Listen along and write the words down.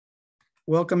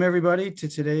Welcome everybody to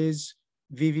today's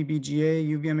VVBGA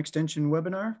UVM extension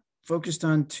webinar focused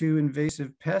on two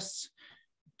invasive pests,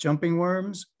 jumping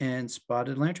worms and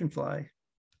spotted lanternfly.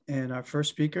 And our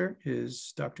first speaker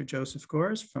is Dr. Josef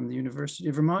Gorres from the University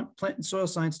of Vermont Plant and Soil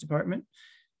Science Department.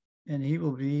 And he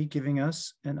will be giving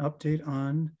us an update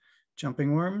on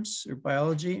jumping worms or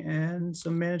biology and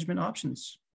some management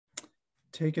options.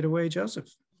 Take it away,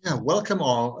 Josef. Yeah, welcome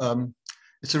all.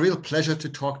 It's a real pleasure to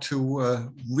talk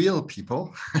to real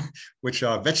people, which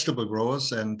are vegetable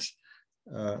growers and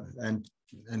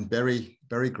berry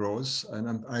growers,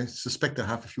 and I suspect I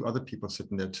have a few other people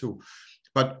sitting there too.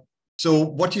 But so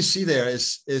what you see there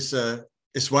is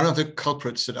one of the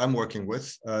culprits that I'm working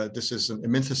with. This is an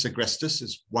Invasive agrestis,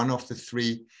 is one of the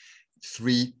three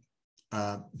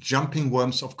jumping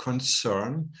worms of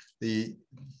concern. The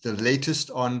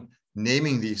latest on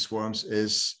naming these worms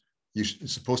is you're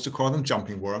supposed to call them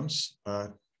jumping worms.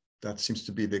 That seems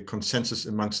to be the consensus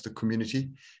amongst the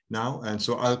community now. And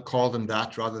so I'll call them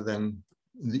that rather than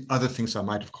the other things I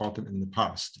might have called them in the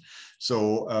past.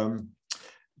 So,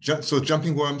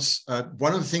 jumping worms,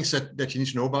 one of the things that you need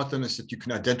to know about them is that you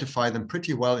can identify them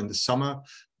pretty well in the summer.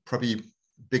 Probably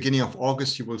beginning of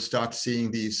August, you will start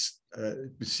seeing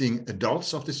seeing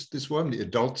adults of this worm. The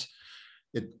adult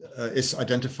is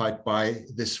identified by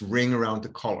this ring around the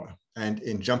collar. And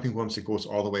in jumping worms, it goes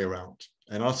all the way around.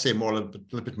 And I'll say a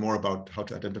little bit more about how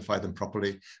to identify them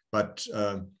properly. But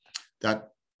that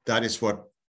is what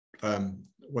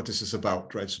this is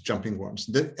about, right? So jumping worms.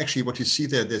 Actually, what you see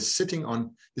there, they're sitting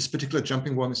on this particular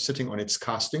jumping worm is sitting on its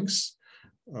castings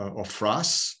or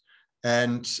frass,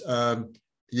 and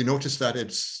you notice that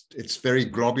it's very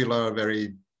globular,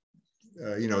 very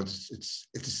it's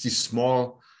these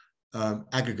small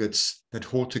aggregates that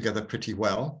hold together pretty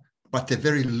well. But they're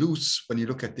very loose when you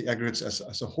look at the aggregates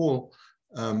as a whole.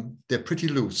 They're pretty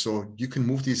loose, so you can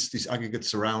move these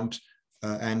aggregates around,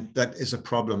 and that is a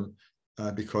problem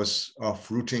because of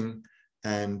rooting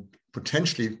and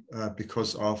potentially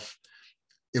because of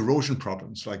erosion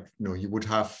problems. Like you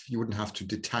wouldn't have to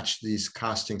detach these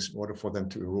castings in order for them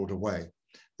to erode away.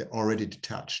 They're already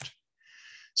detached.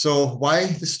 So why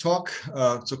this talk?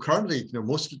 So currently,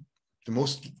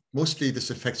 mostly this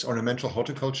affects ornamental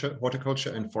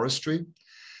horticulture and forestry,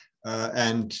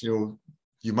 and you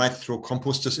might throw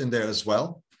composters in there as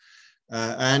well.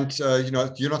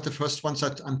 You're not the first ones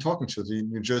that I'm talking to. The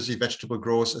New Jersey Vegetable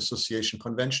Growers Association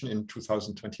convention in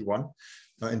 2021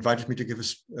 invited me to give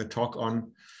a talk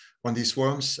on these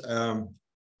worms.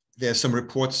 There are some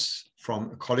reports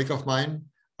from a colleague of mine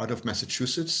out of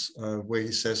Massachusetts where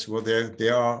he says, well, they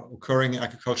are occurring in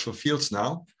agricultural fields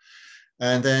now.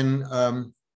 And then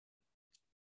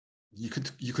you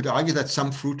could argue that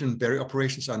some fruit and berry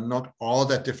operations are not all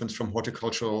that different from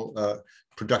horticultural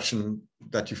production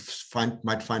that you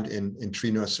might find in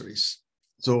tree nurseries.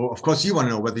 So of course you want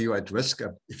to know whether you're at risk.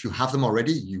 If you have them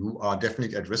already, you are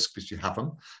definitely at risk because you have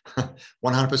them,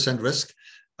 100% risk.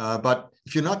 But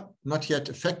if you're not yet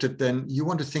affected, then you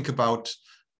want to think about,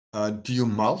 do you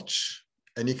mulch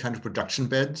any kind of production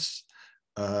beds?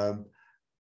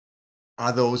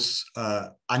 Are those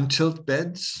untilled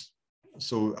beds?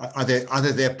 So are they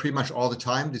there pretty much all the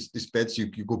time? These beds, you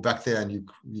go back there and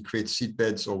you create seed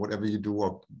beds or whatever you do,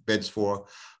 or beds for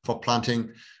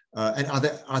planting. And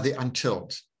are they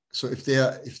untilled? So if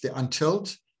they're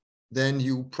untilled, then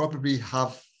you probably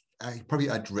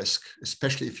at risk,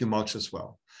 especially if you mulch as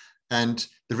well. And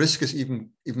the risk is even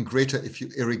greater if you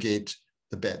irrigate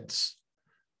the beds.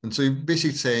 And so you're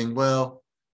basically saying, well,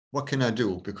 what can I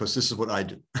do? Because this is what I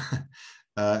do.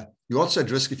 You're also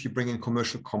at risk if you bring in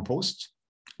commercial compost.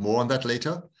 More on that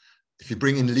later. If you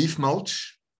bring in leaf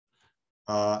mulch,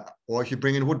 or if you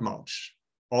bring in wood mulch,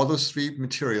 all those three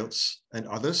materials and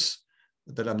others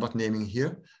that I'm not naming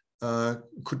here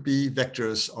could be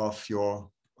vectors of your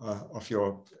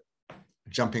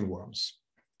jumping worms.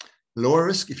 Lower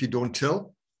risk if you don't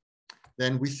till,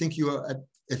 then we think you are at.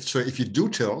 If you do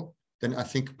till, then I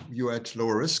think you're at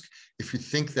lower risk. If you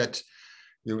think that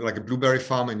you're like a blueberry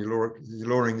farm and you're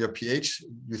lowering your pH,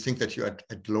 you think that you're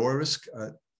at lower risk.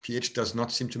 pH does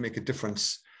not seem to make a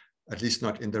difference, at least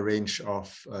not in the range of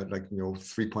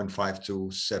 3.5 to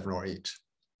 7 or 8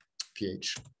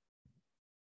 pH.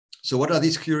 So what are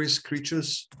these curious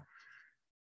creatures?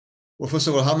 Well, first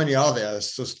of all, how many are there?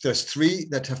 So there's 3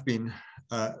 that have been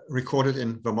recorded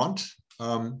in Vermont.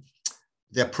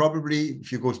 They're probably,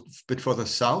 if you go a bit further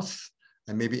south,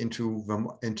 and maybe into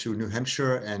New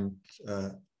Hampshire and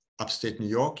upstate New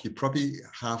York, you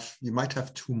might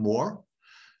have 2 more.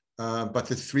 But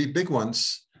the 3 big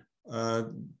ones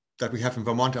that we have in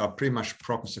Vermont are pretty much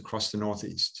problems across the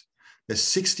Northeast. There's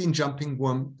 16 jumping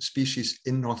worm species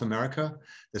in North America.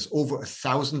 There's over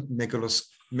 1,000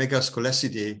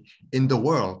 Megascolecidae in the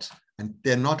world, and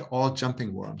they're not all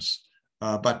jumping worms,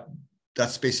 but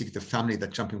that's basically the family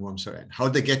that jumping worms are in. How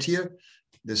did they get here?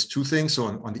 There's two things. So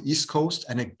on the East Coast,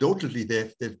 anecdotally,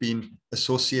 they've been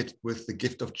associated with the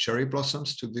gift of cherry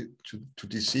blossoms to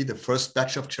DC. The first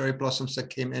batch of cherry blossoms that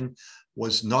came in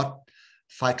was not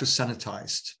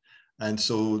phytosanitized. And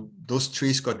so those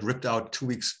trees got ripped out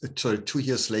 2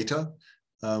 years later,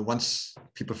 once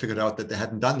people figured out that they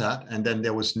hadn't done that. And then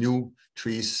there was new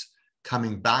trees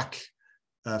coming back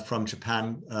from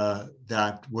Japan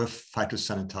that were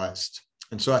phytosanitized.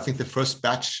 And so I think the first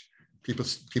batch, people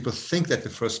think that the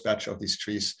first batch of these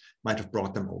trees might have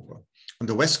brought them over. On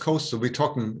the West Coast, so we're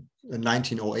talking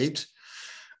 1908.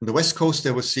 On the West Coast,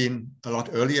 they were seen a lot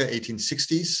earlier,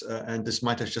 1860s, and this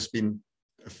might have just been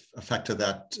a factor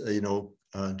that,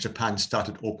 Japan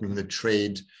started opening the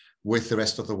trade with the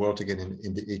rest of the world again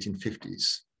in the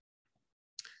 1850s.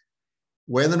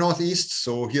 Where in the Northeast,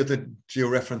 so here the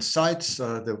georeference sites,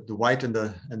 the white and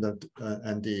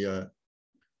the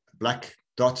black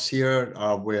dots here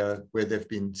are where they've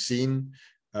been seen.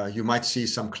 You might see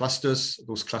some clusters.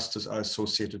 Those clusters are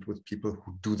associated with people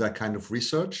who do that kind of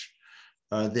research.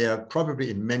 They are probably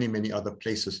in many, many other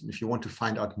places. If you want to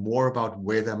find out more about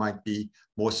where there might be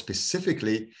more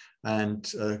specifically and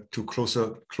to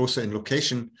closer in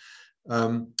location,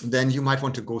 then you might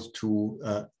want to go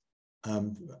to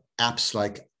apps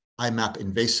like IMAP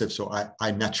Invasive, so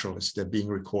iNaturalist. They're being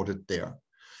recorded there.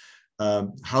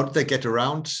 How did they get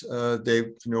around?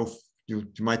 You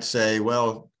might say,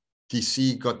 well,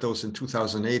 DC got those in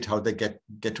 2008. How did they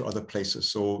get to other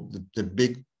places? So the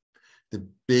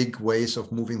big ways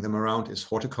of moving them around is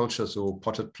horticulture, so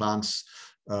potted plants,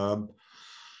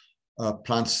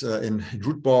 plants in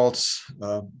root balls,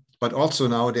 but also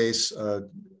nowadays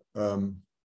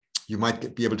you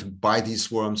might be able to buy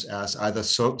these worms as either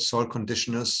soil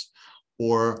conditioners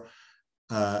or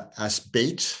as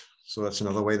bait. So that's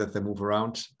another way that they move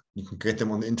around. You can get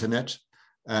them on the internet.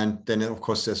 And then, of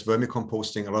course, there's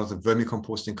vermicomposting. A lot of the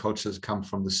vermicomposting cultures come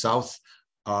from the south,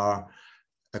 are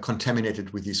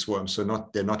contaminated with these worms. So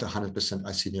they're not 100%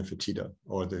 Eisenia foetida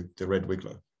or the red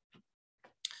wiggler.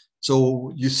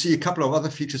 So you see a couple of other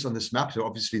features on this map. So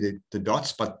obviously the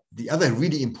dots, but the other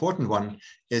really important one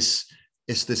is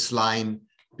this line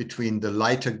between the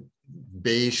lighter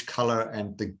beige color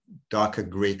and the darker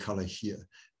gray color here.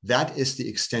 That is the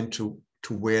extent to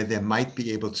where they might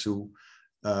be able to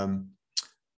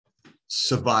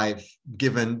survive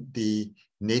given the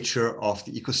nature of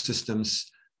the ecosystems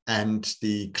and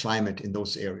the climate in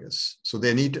those areas. So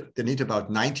they need about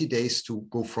 90 days to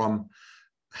go from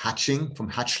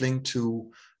hatchling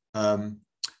to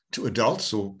adults,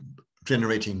 so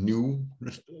generating new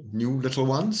little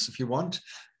ones, if you want.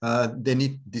 They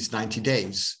need these 90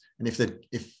 days. And if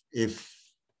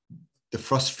the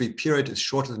frost-free period is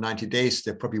shorter than 90 days,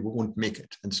 they probably won't make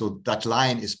it. And so that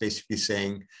line is basically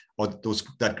saying, or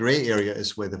that gray area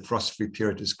is where the frost-free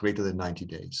period is greater than 90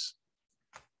 days.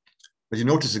 But you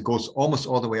notice it goes almost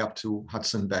all the way up to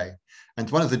Hudson Bay. And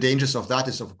one of the dangers of that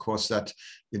is, of course, that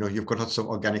you've got lots of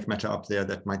organic matter up there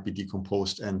that might be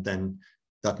decomposed, and then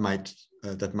that might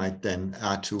then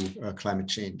add to climate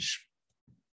change.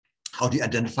 How do you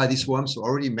identify these worms? So I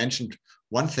already mentioned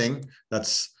one thing.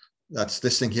 That's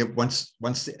this thing here. Once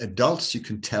the adults, you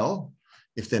can tell.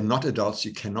 If they're not adults,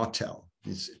 you cannot tell.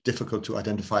 It's difficult to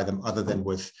identify them other than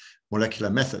with molecular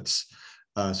methods.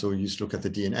 So you just look at the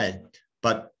DNA.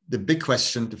 But the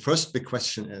first big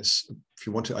question is, if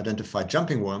you want to identify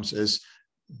jumping worms, is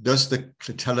does the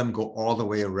clitellum go all the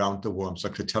way around the worm? So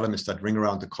clitellum is that ring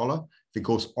around the collar. If it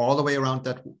goes all the way around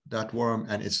that worm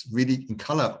and it's really in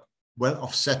color well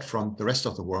offset from the rest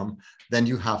of the worm, then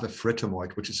you have a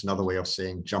phritomoid, which is another way of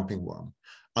saying jumping worm.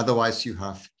 Otherwise, you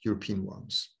have European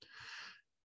worms.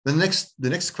 The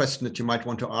next question that you might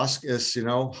want to ask is,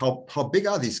 how big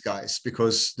are these guys?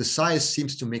 Because the size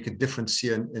seems to make a difference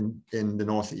here in the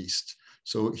Northeast.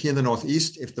 So here in the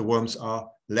Northeast, if the worms are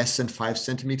less than 5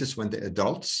 centimeters when they're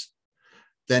adults,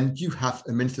 then you have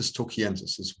Amynthus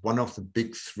tokiensis. It's one of the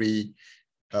big 3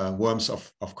 worms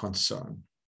of concern.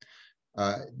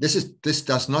 This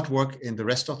does not work in the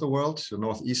rest of the world. So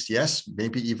Northeast, yes,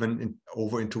 maybe even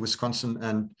over into Wisconsin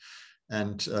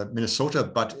and Minnesota,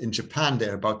 but in Japan,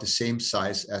 they're about the same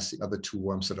size as the other 2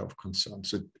 worms that are of concern.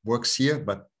 So it works here,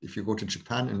 but if you go to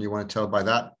Japan and you want to tell by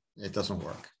that, it doesn't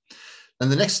work.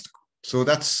 And so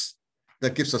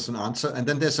that gives us an answer. And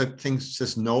then there's a thing that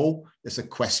says no, there's a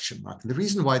question mark. And the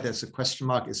reason why there's a question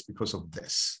mark is because of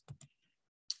this.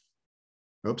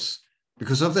 Oops,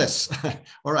 because of this.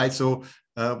 All right, so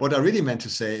what I really meant to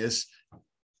say is,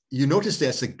 you notice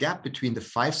there's a gap between the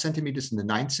 5 centimeters and the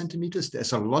 9 centimeters.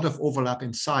 There's a lot of overlap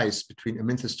in size between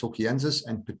Amynthas tokiensis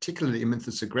and particularly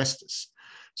Amynthas agrestis.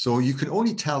 So you can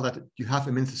only tell that you have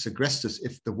Amynthas agrestis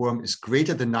if the worm is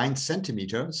greater than 9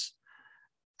 centimeters.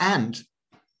 And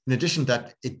in addition,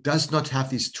 that it does not have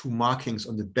these 2 markings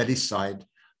on the belly side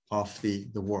of the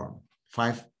worm,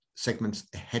 5 segments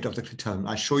ahead of the clitellum.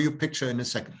 I'll show you a picture in a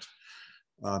second.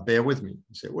 Bear with me.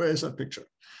 You say, where is that picture?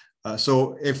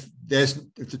 So if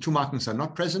the 2 markings are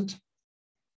not present,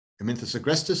 Amynthas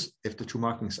agrestis. If the 2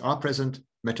 markings are present,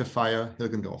 Metaphia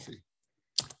hilgendorfi.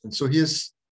 And so here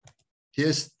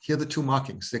are the 2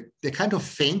 markings. They're kind of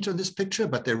faint on this picture,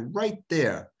 but they're right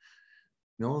there.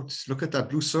 You know, just look at that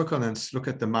blue circle and look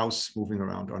at the mouse moving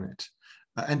around on it.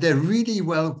 And they're really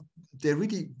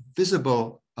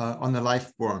visible on the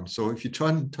live worm. So if you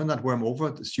turn that worm over,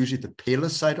 it's usually the paler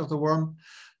side of the worm.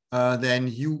 Then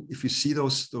if you see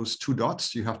those 2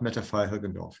 dots, you have Metaphia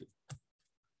hilgendorfi.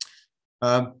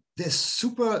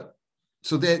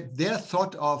 They're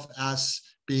thought of as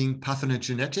being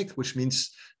parthenogenetic, which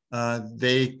means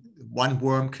one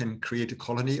worm can create a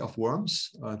colony of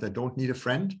worms that don't need a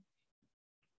friend.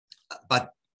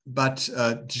 But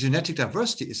genetic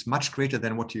diversity is much greater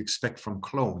than what you expect from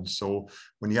clones. So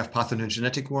when you have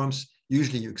parthenogenetic worms,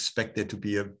 usually you expect there to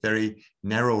be a very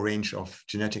narrow range of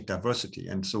genetic diversity.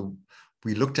 And so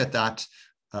we looked at that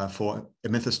for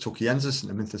Amynthas tokiensis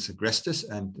and Amynthas agrestis.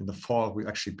 And in the fall, we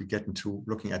actually be getting to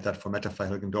looking at that for Metaphia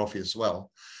hilgendorfi as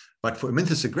well. But for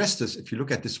Amynthas agrestis, if you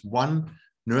look at this one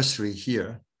nursery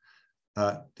here,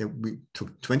 we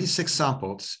took 26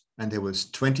 samples and there was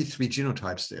 23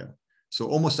 genotypes there. So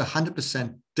almost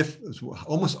 100%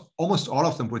 almost all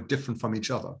of them were different from each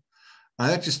other. And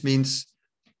that just means,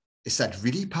 is that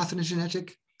really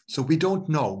parthenogenetic? So we don't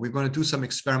know. We're going to do some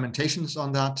experimentations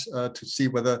on that to see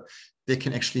whether they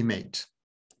can actually mate.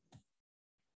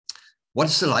 What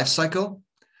is the life cycle?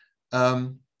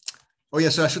 So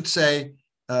I should say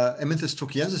Amynthas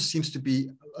tokiensis seems to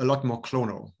be a lot more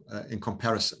clonal in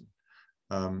comparison.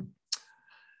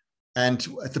 And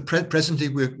at the presently,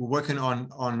 we're working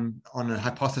on a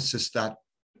hypothesis that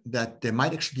there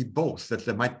might actually be both, that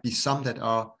there might be some that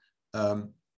are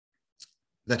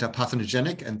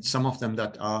parthenogenic and some of them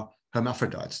that are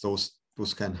hermaphrodites.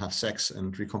 Those can have sex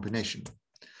and recombination.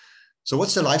 So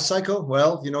what's the life cycle?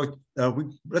 Well,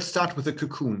 let's start with the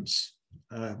cocoons.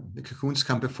 The cocoons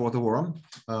come before the worm,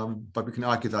 but we can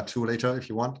argue that too later if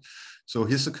you want. So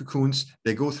here's the cocoons.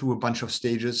 They go through a bunch of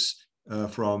stages. You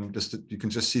can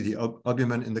just see the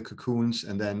albumen in the cocoons,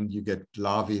 and then you get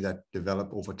larvae that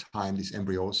develop over time, these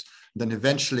embryos. And then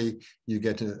eventually you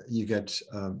get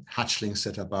hatchlings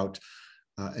that are about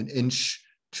 1 inch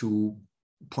to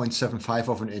 0.75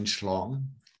 of an inch long.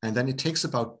 And then it takes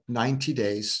about 90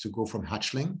 days to go from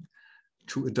hatchling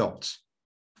to adult.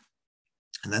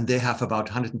 And then they have about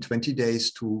 120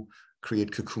 days to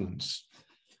create cocoons.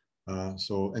 And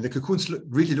the cocoons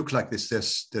really look like this.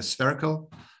 They're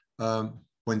spherical.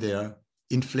 When they are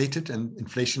inflated, and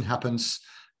inflation happens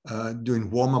during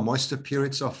warmer, moister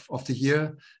periods of the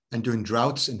year, and during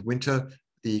droughts and winter,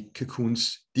 the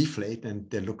cocoons deflate and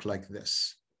they look like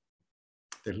this.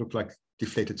 They look like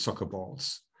deflated soccer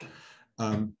balls.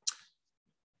 I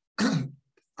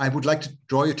would like to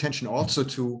draw your attention also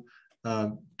to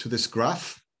this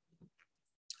graph.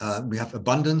 We have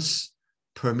abundance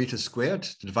per meter squared,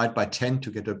 divide by 10 to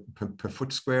get a per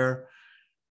foot square.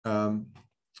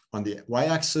 On the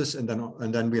y-axis, and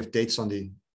then we have dates on the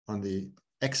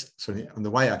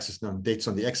y-axis, no, dates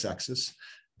on the x-axis.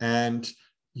 And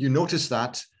you notice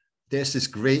that there's this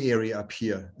gray area up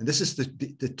here, and this is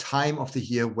the time of the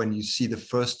year when you see the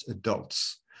first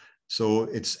adults. So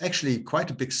it's actually quite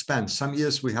a big span. Some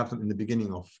years we have them in the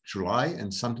beginning of July,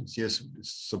 and some years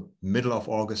it's the middle of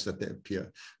August that they appear.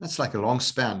 That's like a long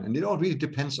span, and it all really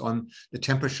depends on the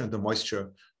temperature and the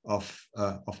moisture of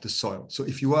the soil. So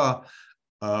if you are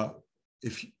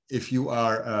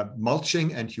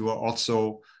mulching and you are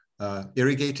also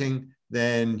irrigating,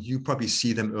 then you probably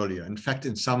see them earlier. In fact,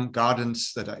 in some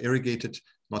gardens that are irrigated,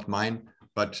 not mine,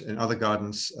 but in other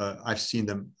gardens, I've seen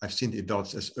the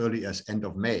adults as early as end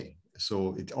of May.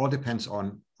 So it all depends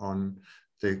on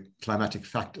the climatic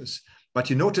factors. But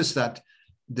you notice that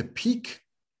the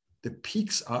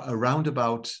peaks are around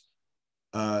about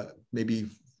maybe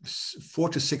 4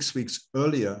 to 6 weeks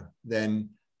earlier than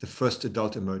the first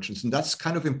adult emergence. And that's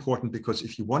kind of important, because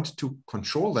if you want to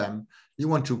control them, you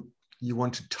want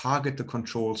to target the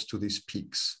controls to these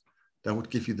peaks. That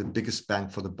would give you the biggest bang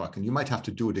for the buck. And you might have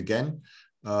to do it again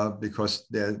because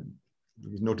you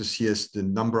notice here's the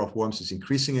number of worms is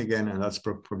increasing again. And that's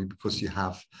probably because you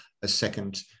have a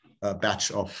second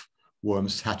batch of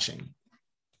worms hatching.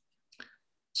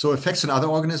 So effects on other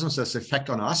organisms, there's effect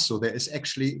on us. So there is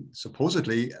actually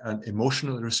supposedly an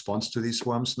emotional response to these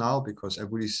worms now, because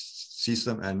everybody sees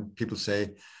them and people say,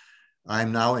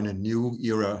 I'm now in a new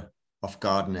era of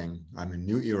gardening. I'm in a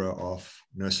new era of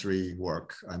nursery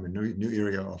work. I'm in a new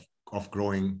era of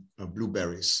growing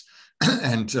blueberries.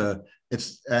 And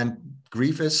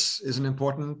grief is an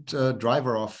important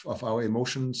driver of our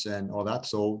emotions and all that.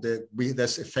 So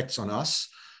there's effects on us.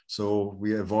 So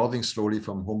we are evolving slowly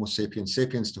from Homo sapiens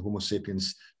sapiens to Homo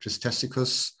sapiens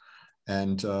tristesticus,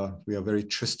 and we are very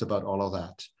trist about all of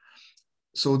that.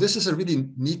 So this is a really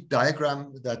neat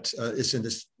diagram that is in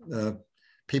this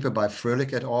paper by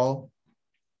Fröhlich et al.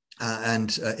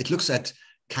 And it looks at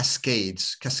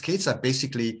cascades. Cascades are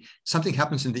basically something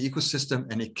happens in the ecosystem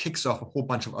and it kicks off a whole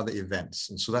bunch of other events.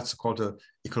 And so that's called an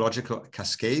ecological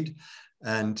cascade.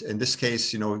 And in this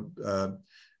case,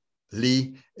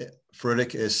 Lee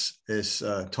Fröhlich is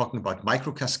talking about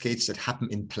microcascades that happen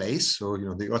in place. So,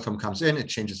 the earthworm comes in, it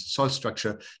changes the soil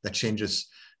structure, that changes,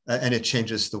 and it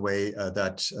changes the way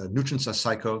that nutrients are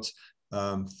cycled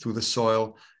through the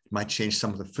soil. It might change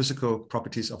some of the physical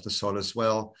properties of the soil as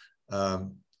well.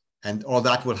 And all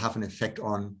that will have an effect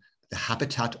on the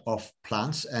habitat of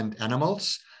plants and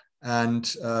animals. And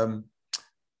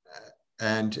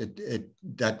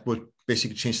that would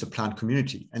basically change the plant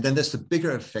community. And then there's the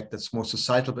bigger effect, that's more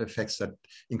societal effects that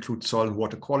include soil and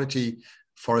water quality,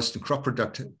 forest and crop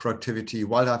productivity,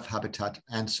 wildlife habitat,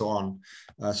 and so on.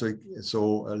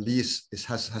 So Lee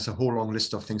has a whole long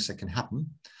list of things that can happen.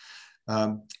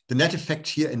 The net effect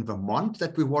here in Vermont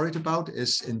that we're worried about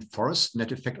is in forest,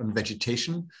 net effect on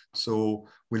vegetation. So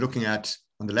we're looking at,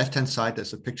 on the left-hand side,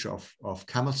 there's a picture of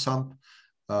camel sump,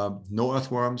 no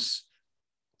earthworms,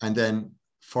 and then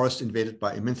forest invaded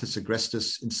by Invasive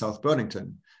agrestis in South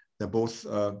Burlington. They're both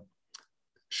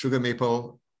sugar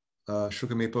maple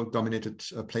dominated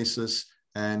places,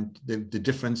 and the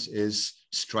difference is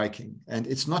striking. And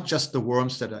it's not just the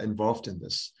worms that are involved in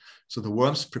this. So the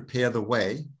worms prepare the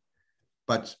way,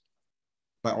 but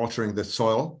by altering the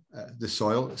soil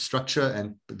structure,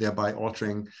 and thereby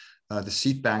altering the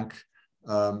seed bank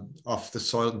of the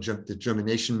soil, the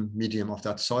germination medium of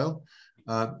that soil.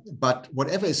 But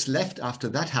whatever is left after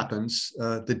that happens,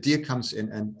 the deer comes in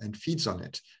and feeds on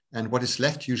it. And what is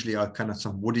left usually are kind of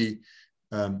some woody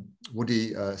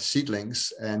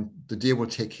seedlings, and the deer will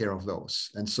take care of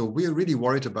those. And so we're really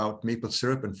worried about maple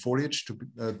syrup and foliage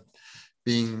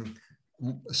being,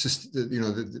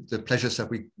 the pleasures that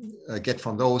we get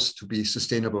from those to be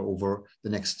sustainable over the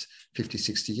next 50,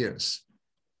 60 years.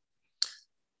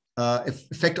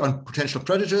 Effect on potential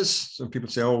predators. Some people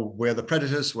say, oh, where are the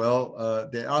predators? Well,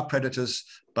 there are predators,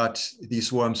 but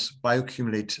these worms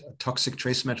bioaccumulate toxic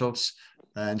trace metals.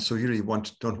 And so you really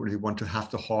don't really want to have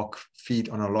the hawk feed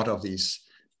on a lot of these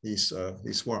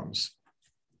worms.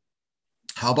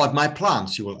 How about my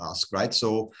plants, you will ask, right?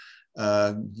 So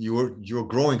you're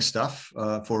growing stuff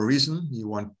for a reason. You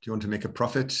want to make a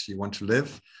profit, you want to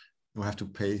live, you have to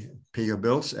pay your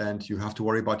bills, and you have to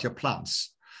worry about your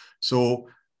plants. So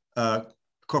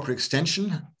corporate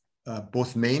extension,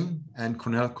 both Maine and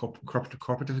Cornell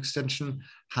Cooperative Extension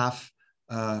have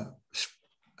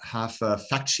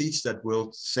fact sheets that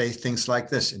will say things like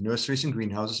this: in nurseries and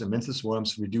greenhouses, Invasive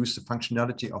worms reduce the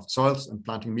functionality of soils and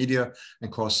planting media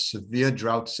and cause severe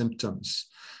drought symptoms.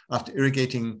 After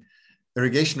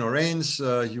irrigation or rains,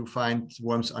 you find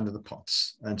worms under the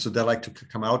pots. And so they like to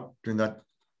come out during that.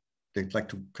 They like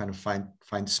to kind of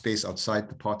find space outside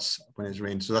the pots when it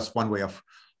rains. So that's one way of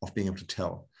being able to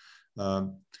tell.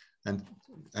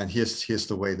 And here's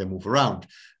the way they move around.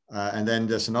 And then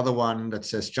there's another one that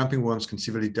says jumping worms can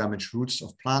severely damage roots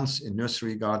of plants in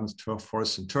nursery gardens, turf,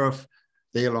 forests, and turf.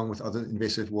 They, along with other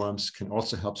invasive worms, can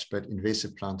also help spread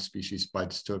invasive plant species by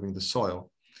disturbing the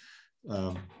soil.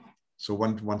 So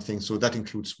one thing, so that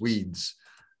includes weeds.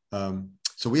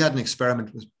 So we had an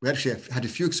experiment, we actually had a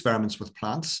few experiments with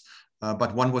plants,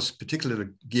 but one was particularly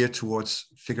geared towards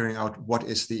figuring out what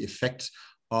is the effect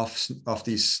of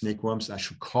these snake worms. I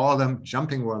should call them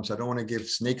jumping worms. I don't want to give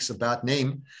snakes a bad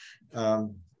name.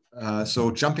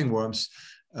 So jumping worms,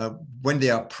 when they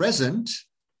are present,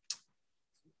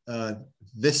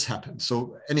 this happens.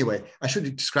 So anyway, I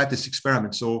should describe this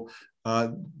experiment. So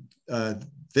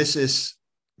this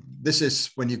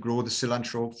is when you grow the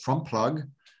cilantro from plug.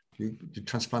 You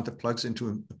transplant the plugs into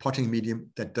a potting medium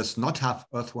that does not have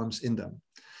earthworms in them.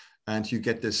 And you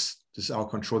get this is our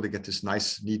control. They get this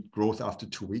nice, neat growth after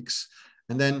 2 weeks.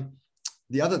 And then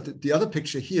the other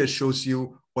picture here shows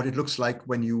you what it looks like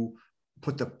when you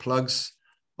put the plugs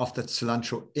of that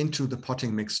cilantro into the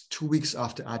potting mix 2 weeks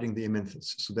after adding the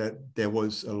aminthes. So that there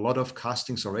was a lot of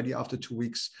castings already after 2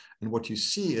 weeks. And what you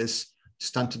see is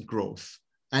stunted growth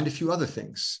and a few other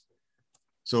things.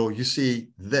 So you see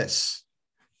this,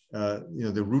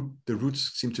 the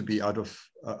roots seem to be out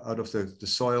of the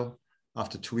soil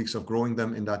after 2 weeks of growing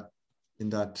them in that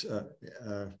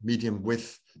medium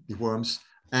with the worms,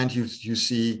 and you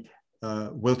see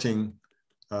wilting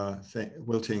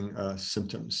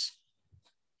symptoms.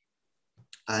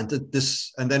 And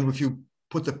then if you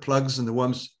put the plugs and the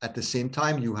worms at the same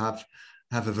time, you have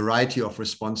a variety of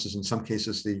responses. In some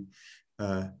cases, the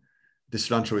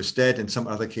cilantro is dead. In some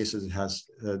other cases, it has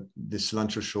the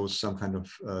cilantro shows some kind of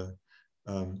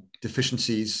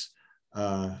deficiencies,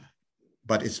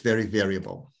 but it's very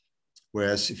variable.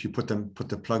 Whereas if you put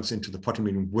the plugs into the potting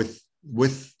medium with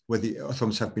where the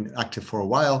earthworms have been active for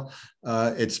a while,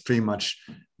 it's pretty much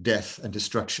death and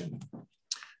destruction.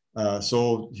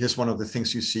 So here's one of the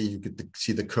things you see. You get to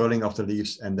see the curling of the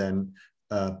leaves and then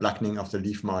blackening of the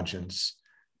leaf margins.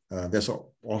 There's a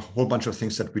whole bunch of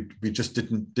things that we just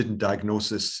didn't diagnose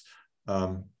this,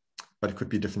 but it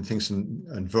could be different things.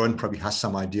 And Vern probably has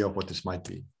some idea of what this might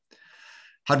be.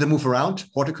 How do they move around?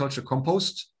 Horticulture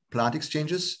compost, plant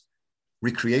exchanges,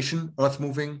 recreation, earth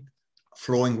moving,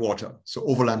 flowing water. So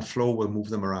overland flow will move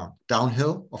them around.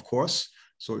 Downhill, of course.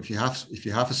 So if you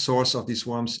have a source of these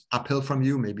worms uphill from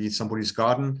you, maybe it's somebody's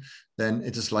garden, then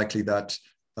it is likely that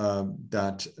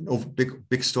that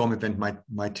big storm event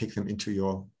might take them into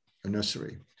your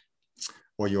nursery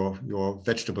or your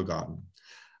vegetable garden.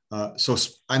 So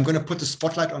I'm going to put the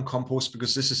spotlight on compost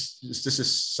because this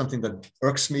is something that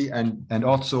irks me and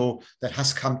also that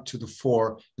has come to the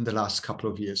fore in the last couple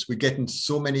of years. We're getting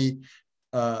so many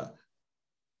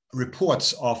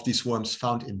reports of these worms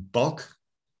found in bulk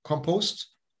compost,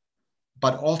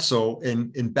 but also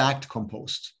in bagged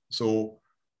compost. So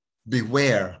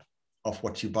beware of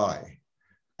what you buy.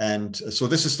 And so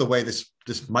this is the way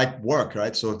this might work,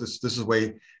 right? So this is the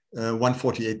way Act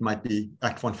 148 might be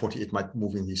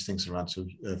moving these things around. So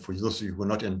for those of you who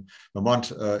are not in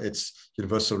Vermont, it's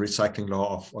Universal Recycling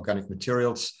Law of Organic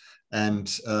Materials. And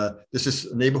this is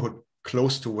a neighborhood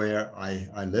close to where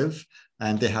I live.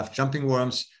 And they have jumping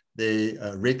worms. They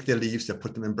rake their leaves, they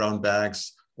put them in brown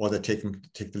bags, or they take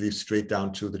the leaves straight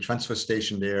down to the transfer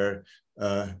station there.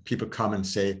 People come and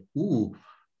say, ooh,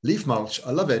 leaf mulch,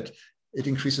 I love it. It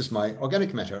increases my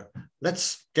organic matter.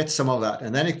 Let's get some of that.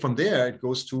 And then from there, it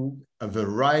goes to a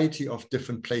variety of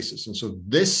different places. And so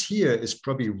this here is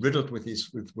probably riddled with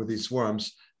these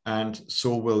worms. And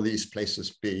so will these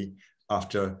places be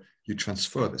after you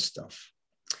transfer this stuff.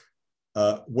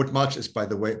 Wood mulch is, by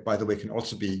the way, can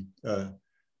also be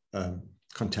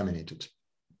contaminated.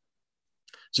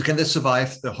 So can they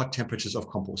survive the hot temperatures of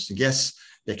composting? Yes,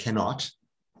 they cannot.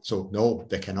 So no,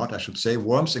 they cannot, I should say.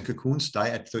 Worms and cocoons die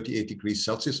at 38 degrees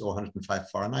Celsius or 105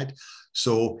 Fahrenheit.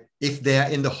 So if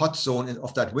they're in the hot zone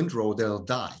of that windrow, they'll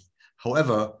die.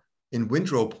 However, in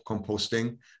windrow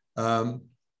composting,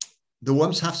 the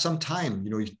worms have some time.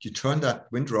 You turn that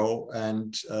windrow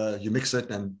and you mix it,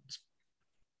 and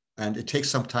it takes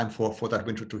some time for that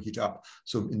windrow to heat up.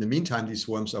 So in the meantime, these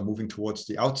worms are moving towards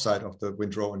the outside of the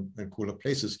windrow and cooler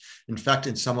places. In fact,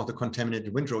 in some of the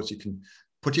contaminated windrows, you can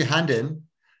put your hand in,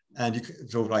 and you can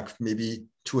go like maybe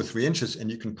 2 or 3 inches, and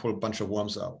you can pull a bunch of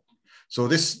worms out. So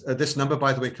this number,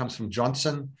 by the way, comes from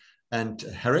Johnson and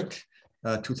Herrick,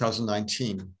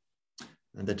 2019,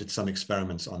 and they did some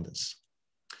experiments on this.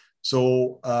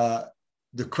 So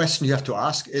the question you have to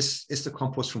ask is the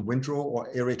compost from windrow or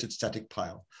aerated static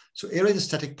pile? So aerated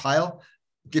static pile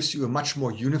gives you a much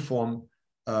more uniform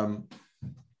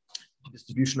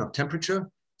distribution of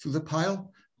temperature through the pile,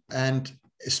 and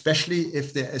especially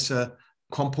if there is a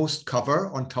compost cover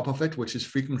on top of it, which is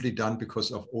frequently done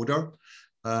because of odor.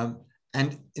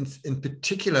 And in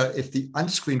particular, if the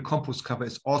unscreened compost cover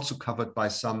is also covered by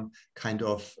some kind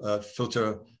of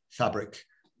filter fabric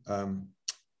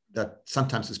that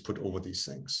sometimes is put over these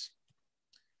things.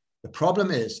 The problem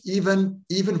is, even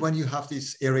when you have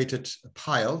these aerated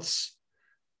piles,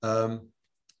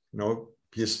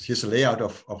 here's a layout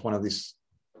of one of these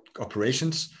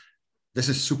operations. This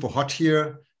is super hot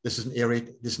here. This is an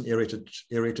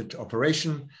aerated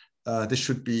operation. This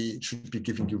should be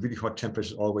giving you really hot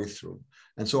temperatures all the way through.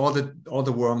 And so all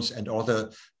the worms and all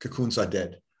the cocoons are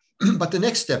dead. But the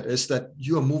next step is that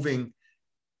you are moving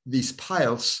these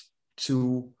piles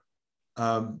to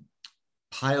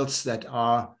piles that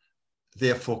are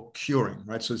there for curing,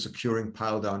 right? So it's a curing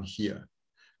pile down here,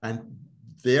 and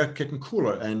they're getting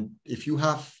cooler. And if you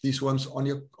have these worms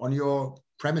on your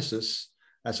premises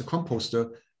as a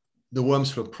composter, the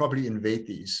worms will probably invade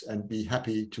these and be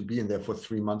happy to be in there for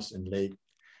 3 months and lay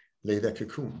their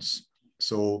cocoons.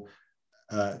 So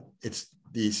it's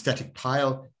the static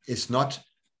pile is not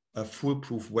a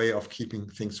foolproof way of keeping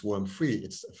things worm-free.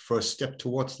 It's a first step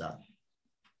towards that.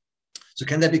 So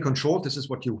can that be controlled? This is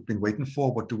what you've been waiting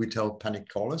for. What do we tell panic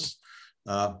callers?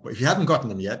 But if you haven't gotten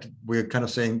them yet, we're kind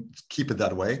of saying, keep it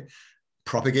that way.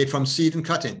 Propagate from seed and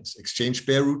cuttings, exchange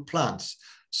bare root plants,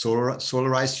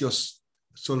 solarize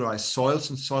soils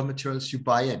and soil materials you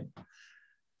buy in.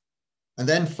 And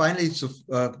then finally, so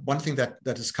one thing that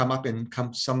has come up in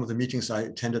some of the meetings I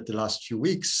attended the last few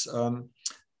weeks,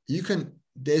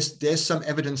 there's some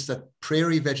evidence that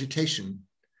prairie vegetation,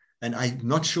 and I'm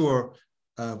not sure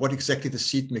what exactly the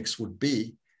seed mix would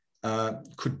be,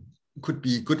 could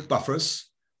be good buffers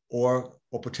or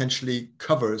potentially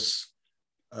cover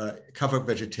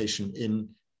vegetation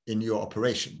in your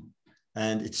operation.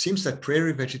 And it seems that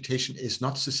prairie vegetation is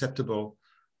not susceptible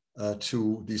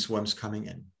to these worms coming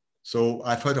in. So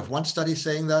I've heard of one study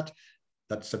saying that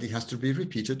study has to be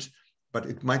repeated, but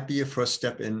it might be a first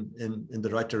step in the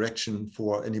right direction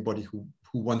for anybody who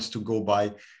wants to go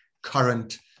by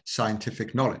current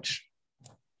scientific knowledge.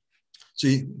 So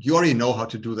you already know how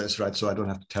to do this, right? So I don't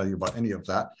have to tell you about any of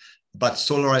that, but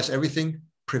solarize everything,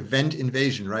 prevent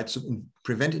invasion, right? So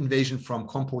prevent invasion from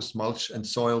compost mulch and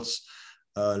soils,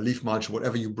 leaf mulch,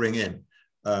 whatever you bring in.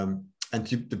 And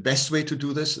the best way to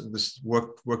do this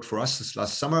worked for us this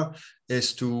last summer,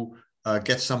 is to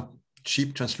get some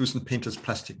cheap translucent painter's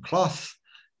plastic cloth.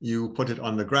 You put it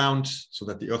on the ground so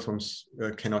that the earthworms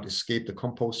cannot escape the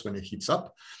compost when it heats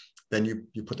up. Then you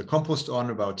put the compost on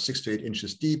about 6 to 8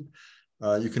 inches deep.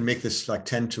 You can make this like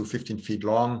 10 to 15 feet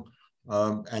long.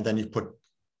 And then you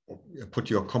put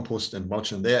your compost and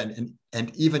mulch in there.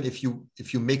 And even if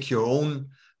you make your own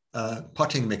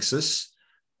potting mixes,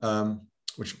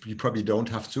 which you probably don't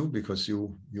have to, because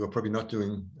you are probably not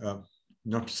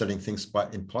selling things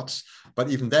in pots. But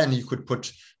even then, you could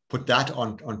put that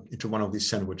into one of these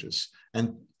sandwiches,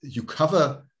 and you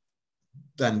cover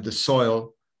then the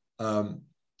soil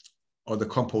or the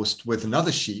compost with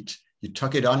another sheet. You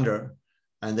tuck it under,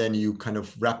 and then you kind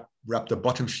of wrap the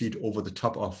bottom sheet over the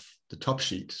top of the top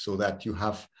sheet, so that you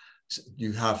have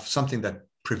something that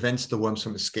prevents the worms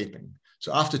from escaping.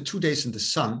 So after 2 days in the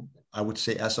sun, I would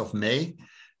say as of May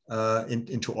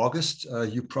into August,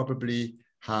 you probably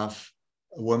have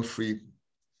a worm-free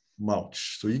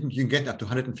mulch. So you can get up to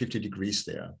 150 degrees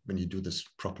there when you do this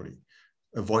properly.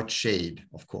 Avoid shade,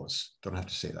 of course. Don't have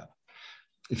to say that.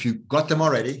 If you got them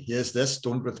already, here's this.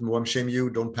 Don't let them worm shame you.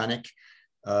 Don't panic.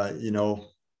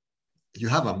 You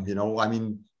have them. I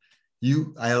mean,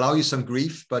 I allow you some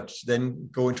grief, but then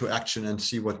go into action and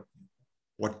see what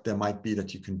there might be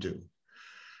that you can do.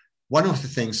 One of the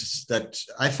things is that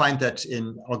I find that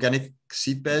in organic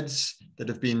seed beds that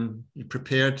have been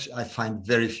prepared, I find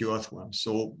very few earthworms.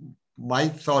 So my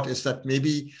thought is that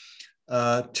maybe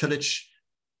tillage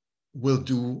will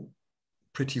do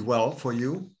pretty well for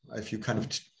you if you kind of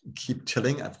keep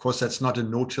tilling. Of course, that's not a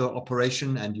no-till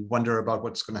operation, and you wonder about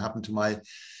what's going to happen to my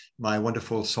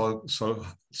wonderful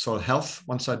soil health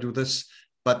once I do this.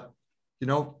 But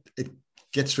it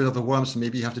gets rid of the worms.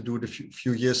 Maybe you have to do it a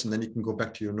few years, and then you can go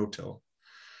back to your no-till.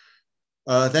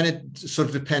 Then it sort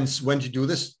of depends when you do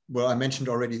this. Well, I mentioned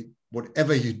already,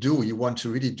 whatever you do, you want to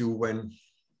really do when,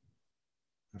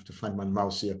 I have to find my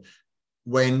mouse here,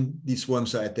 when these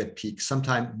worms are at their peak,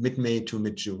 sometime mid-May to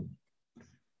mid-June.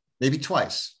 Maybe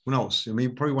twice, who knows? You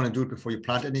probably want to do it before you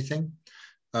plant anything.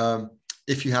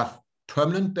 If you have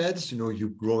permanent beds, you're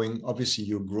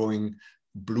growing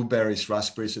blueberries,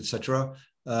 raspberries, etc.,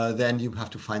 then you have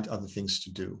to find other things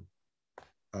to do.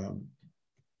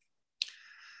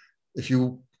 If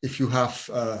you're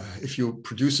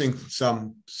producing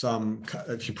some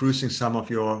of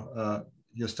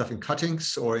your stuff in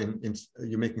cuttings, or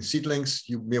you're making seedlings,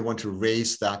 you may want to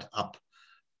raise that up,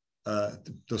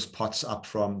 those pots up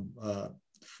from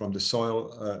the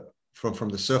soil, from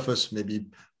the surface. Maybe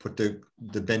put the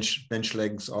bench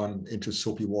legs into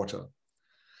soapy water.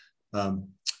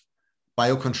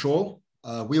 Biocontrol.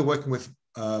 We are working with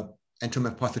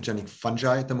entomopathogenic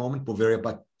fungi at the moment. Bovaria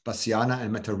bassiana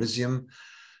and Metarhizium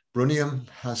brunium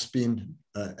has been,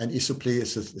 and Isoplee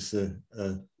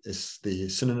is the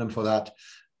synonym for that.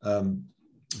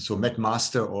 So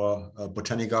Medmaster or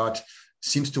Botanigard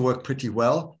seems to work pretty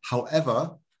well.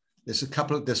 However, there's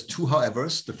two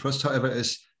howevers. The first, however,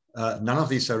 is none of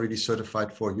these are really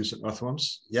certified for use in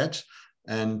earthworms yet.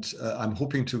 And I'm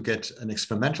hoping to get an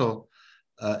experimental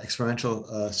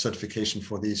certification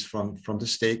for these from the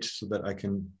state, so that I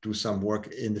can do some work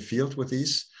in the field with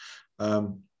these.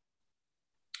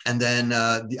 And then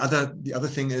the other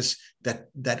thing is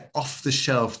that off the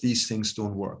shelf, these things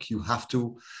don't work. You have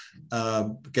to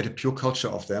get a pure culture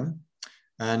of them.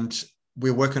 And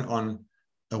we're working on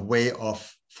a way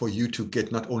for you to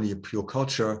get not only a pure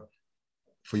culture,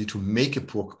 for you to make a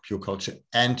pure culture,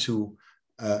 and to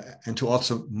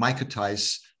also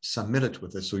mycotize some millet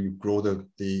with it. So you grow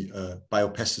the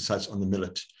biopesticides on the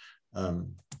millet.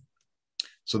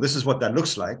 So this is what that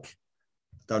looks like.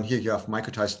 Down here, you have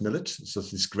mycotized millet. So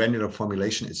this granular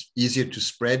formulation is easier to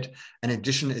spread. And in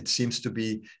addition, it seems to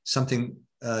be something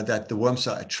that the worms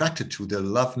are attracted to. They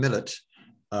love millet.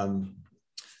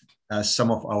 As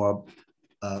some of our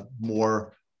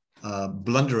more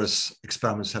blunderous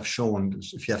experiments have shown,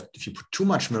 if you put too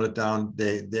much millet down,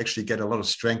 they actually get a lot of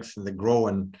strength and they grow,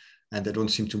 and they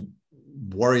don't seem to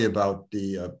worry about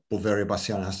the Bovaria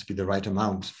bassiana. Has to be the right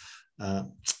amount.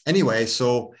 Anyway,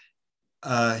 so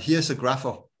here's a graph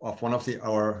of one of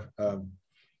our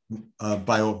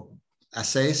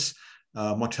bioassays.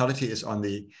 Mortality is on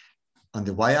the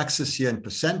y-axis here in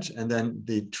percent, and then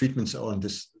the treatments are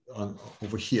on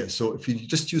over here. So if you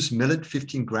just use millet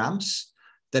 15 grams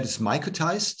that is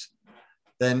mycotized,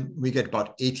 then we get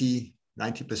about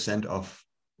 80–90% of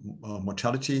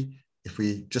mortality. If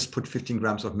we just put 15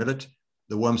 grams of millet,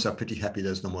 the worms are pretty happy.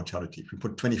 There's no mortality. If we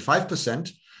put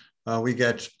 25%, we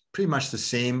get pretty much the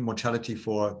same mortality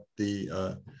for the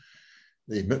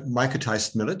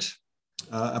mycotized millet,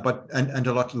 but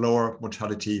a lot lower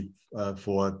mortality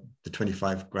for the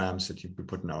 25 grams that you'd be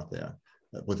putting out there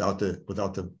without the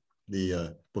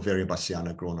Bovaria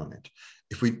bassiana grown on it.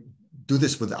 If we do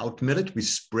this without millet, we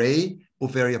spray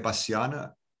Bovaria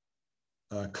bassiana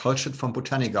cultured from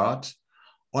Botanigard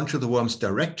onto the worms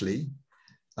directly.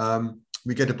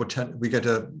 We get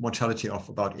a mortality of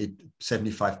about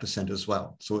 75% as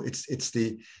well. So it's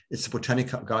the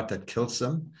Botanigard that kills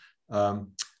them,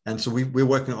 and so we're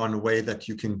working on a way that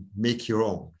you can make your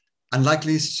own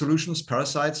unlikely solutions,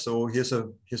 parasites. So here's a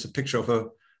picture of a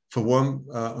worm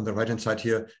on the right hand side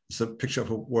here. It's a picture of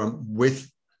a worm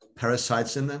with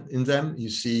parasites in them. You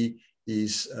see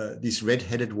these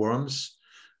red-headed worms,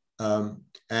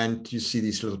 and you see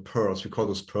these little pearls. We call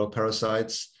those pearl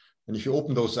parasites. And if you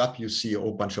open those up, you see a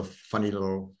whole bunch of funny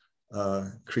little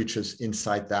creatures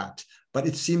inside that. But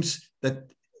it seems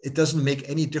that it doesn't make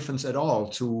any difference at all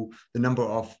to the number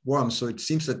of worms. So it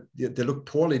seems that they look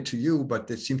poorly to you, but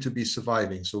they seem to be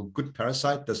surviving. So good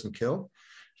parasite doesn't kill.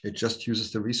 It just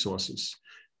uses the resources.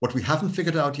 What we haven't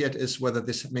figured out yet is whether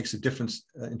this makes a difference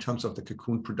in terms of the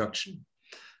cocoon production.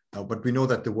 But we know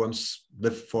that the worms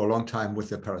live for a long time with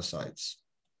their parasites.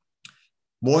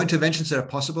 More interventions that are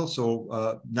possible.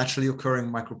 So naturally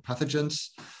occurring micropathogens.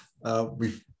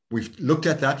 We've looked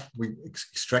at that. We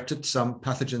extracted some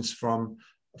pathogens from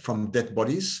dead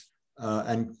bodies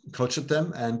and cultured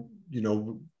them. And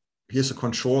here's a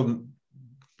control.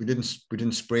 We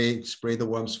didn't spray the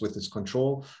worms with this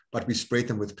control, but we sprayed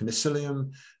them with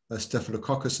penicillium,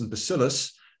 staphylococcus, and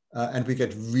bacillus, and we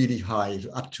get really high,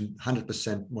 up to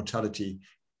 100% mortality.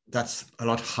 That's a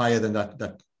lot higher than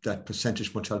that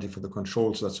percentage mortality for the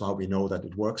control. So that's how we know that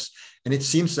it works. And it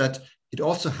seems that it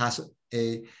also has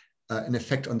an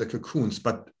effect on the cocoons,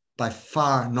 but by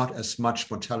far not as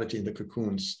much mortality in the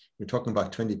cocoons. We're talking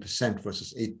about 20%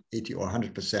 versus 80 or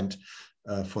 100%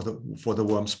 for the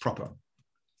worms proper.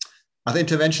 Other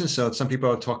interventions, so some people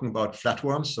are talking about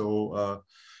flatworms, so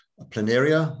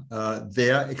planaria.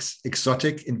 They're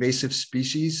exotic invasive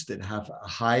species that have a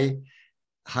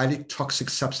highly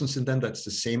toxic substance in them. That's the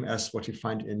same as what you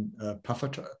find in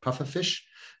pufferfish.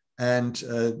 And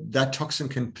that toxin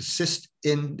can persist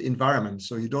in the environment.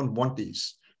 So you don't want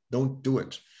these. Don't do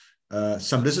it.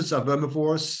 Some lizards are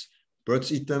vermivores.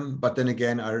 Birds eat them. But then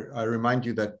again, I remind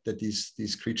you that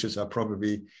these creatures are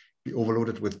probably be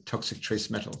overloaded with toxic trace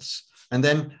metals. And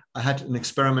then I had an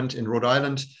experiment in Rhode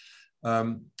Island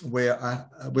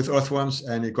with earthworms,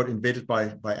 and it got invaded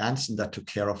by ants, and that took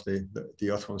care of the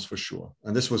earthworms for sure.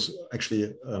 And this was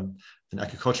actually an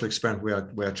agricultural experiment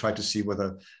where I tried to see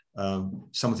whether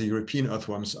some of the European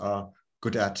earthworms are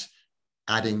good at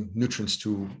adding nutrients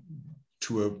to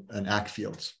an ag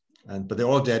field. But they're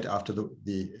all dead after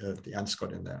the ants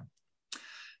got in there.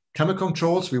 Chemical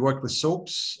controls, we worked with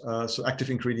soaps, so active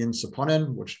ingredients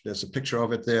saponin, which there's a picture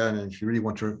of it there. And if you really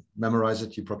want to memorize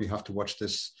it, you probably have to watch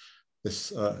this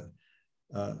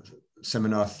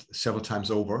seminar several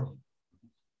times over.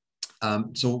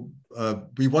 So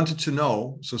we wanted to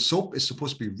know, so soap is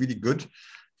supposed to be really good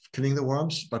for killing the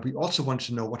worms, but we also want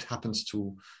to know what happens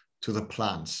to the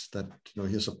plants. That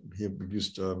here we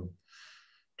used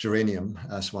geranium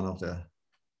as one of the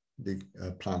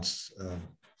plants,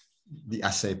 the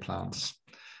assay plants.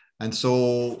 And so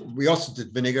we also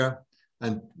did vinegar,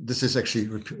 and this is actually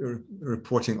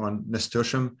reporting on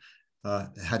nasturtium.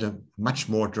 Had a much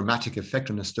more dramatic effect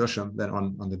on nasturtium than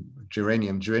on the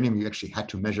geranium. Geranium, you actually had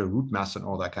to measure root mass and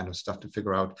all that kind of stuff to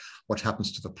figure out what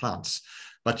happens to the plants.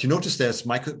 But you notice there's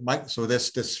so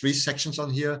there's three sections on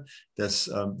here. There's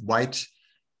white,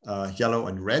 yellow,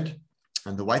 and red.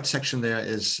 And the white section there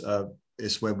is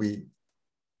where we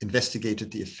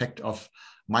investigated the effect of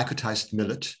mycotized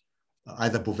millet,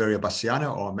 either Bovaria bassiana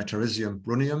or Metarhizium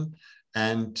brunneum,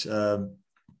 and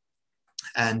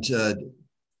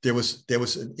there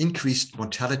was an increased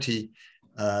mortality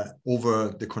over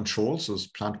the controls, those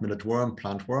plant millet worm,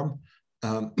 plant worm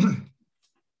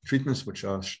treatments, which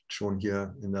are shown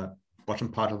here in the bottom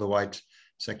part of the white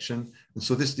section. And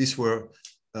so these were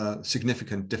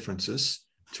significant differences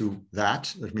to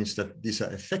that. That means that these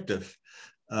are effective.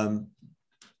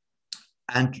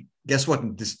 And guess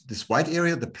what? This white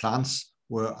area, the plants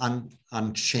were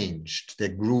unchanged. They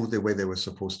grew the way they were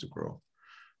supposed to grow.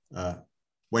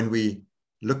 When we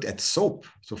looked at soap,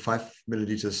 so 5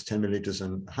 milliliters, 10 milliliters,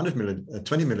 and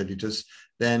 20 milliliters,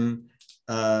 then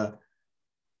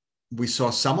we saw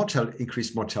some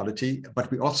increased mortality,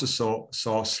 but we also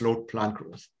saw slowed plant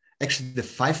growth. Actually, the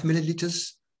 5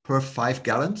 milliliters per 5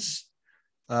 gallons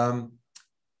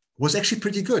was actually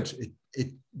pretty good.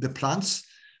 The plants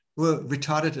were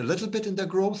retarded a little bit in their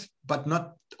growth, but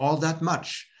not all that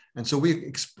much. And so we're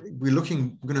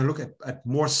going to look at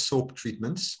more soap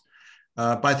treatments.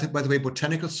 By the way,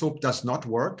 botanical soap does not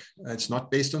work. It's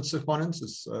not based on saponins.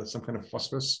 It's some kind of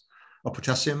phosphorus or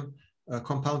potassium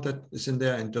compound that is in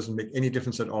there, and it doesn't make any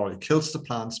difference at all. It kills the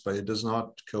plants, but it does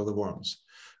not kill the worms.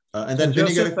 And then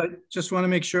Joseph, vinegar. I just want to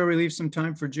make sure we leave some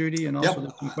time for Judy and also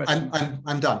some questions.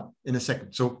 I'm done in a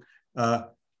second. So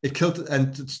it killed,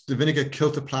 and the vinegar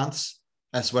killed the plants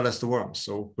as well as the worms.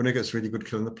 So vinegar is really good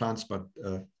killing the plants, but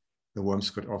the worms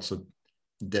could also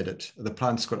dead it. The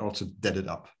plants could also dead it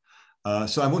up.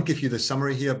 So I won't give you the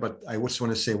summary here, but I just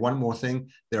want to say one more thing.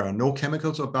 There are no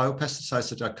chemicals or biopesticides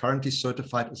that are currently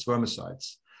certified as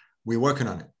vermicides. We're working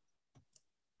on it.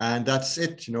 And that's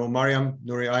it. You know, Mariam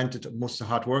Nouri Ayn did most of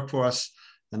the hard work for us.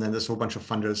 And then there's a whole bunch of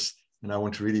funders. And I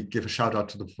want to really give a shout out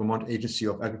to the Vermont Agency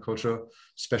of Agriculture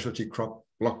Specialty Crop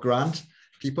Block Grant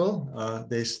people.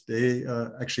 They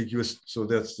actually use, so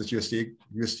that's the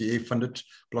USDA funded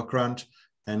block grant.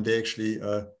 And they actually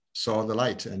saw the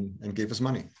light and gave us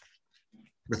money.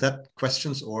 With that,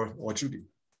 questions or Judy?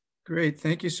 Great,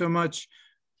 thank you so much.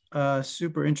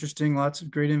 Super interesting, lots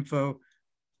of great info.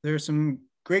 There are some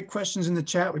great questions in the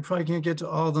chat. We probably can't get to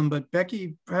all of them, but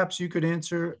Becky, perhaps you could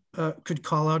answer, could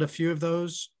call out a few of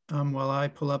those while I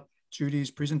pull up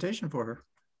Judy's presentation for her.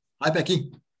 Hi,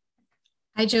 Becky.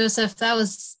 Hi, Joseph. That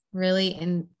was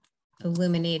really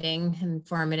illuminating,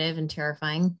 informative, and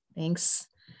terrifying. Thanks.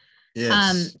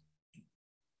 Yes.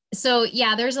 So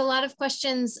yeah, there's a lot of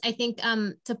questions. I think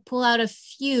to pull out a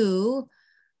few,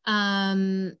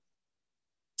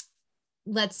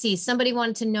 let's see, somebody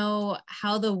wanted to know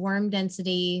how the worm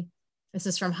density, this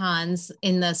is from Hans,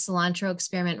 in the cilantro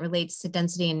experiment relates to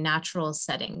density in natural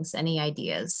settings. Any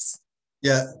ideas?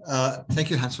 Yeah, thank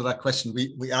you, Hans, for that question.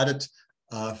 We added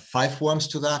 5 worms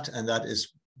to that, and that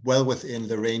is well within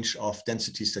the range of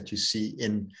densities that you see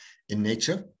in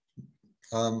nature.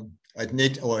 At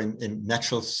or in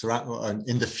natural surround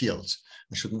in the field.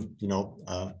 I shouldn't, you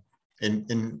know,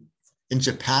 in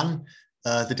Japan,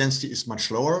 the density is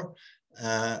much lower.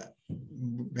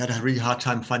 We had a really hard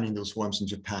time finding those worms in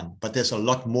Japan, but there's a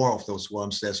lot more of those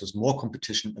worms. There's more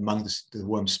competition among the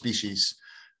worm species,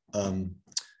 and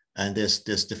there's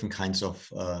different kinds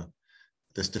of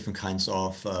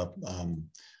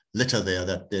litter there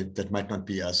that might not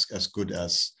be as good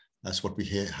as what we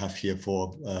have here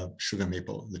for sugar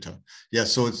maple litter. Yeah,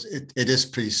 so it is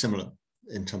pretty similar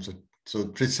in terms of, so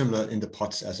pretty similar in the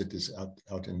pots as it is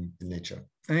out in nature.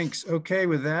 Thanks. Okay,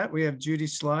 with that, we have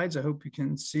Judy's slides. I hope you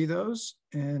can see those.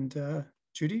 And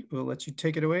Judy, we'll let you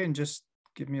take it away and just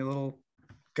give me a little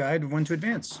guide of when to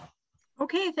advance.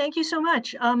 Okay, thank you so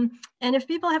much. And if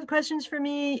people have questions for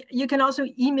me, you can also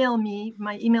email me.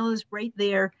 My email is right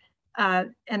there,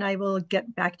 and I will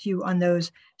get back to you on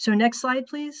those. So next slide,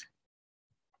 please.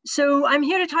 So I'm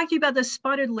here to talk to you about the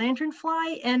spotted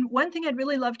lanternfly. And one thing I'd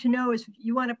really love to know is if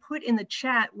you want to put in the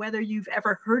chat whether you've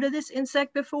ever heard of this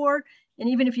insect before. And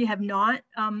even if you have not,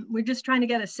 we're just trying to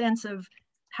get a sense of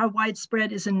how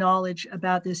widespread is the knowledge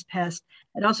about this pest.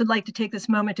 I'd also like to take this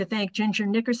moment to thank Ginger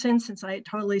Nickerson, since I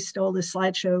totally stole this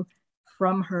slideshow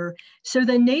from her. So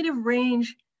the native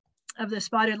range of the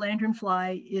spotted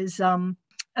lanternfly is,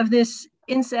 of this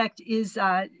insect is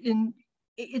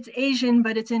it's Asian,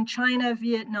 but it's in China,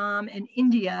 Vietnam, and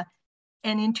India.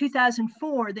 And in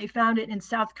 2004, they found it in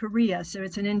South Korea. So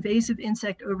it's an invasive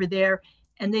insect over there.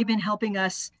 And they've been helping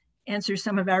us answer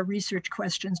some of our research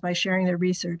questions by sharing their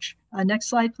research. Next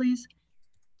slide, please.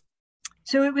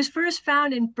 So it was first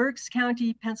found in Berks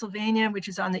County, Pennsylvania, which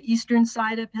is on the eastern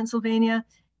side of Pennsylvania.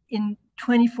 In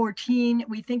 2014,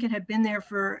 we think it had been there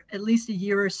for at least a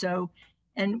year or so.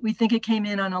 And we think it came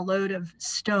in on a load of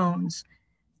stones.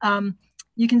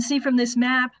 You can see from this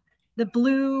map, the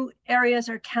blue areas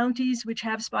are counties which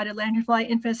have spotted lanternfly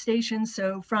infestations.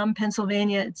 So from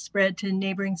Pennsylvania, it's spread to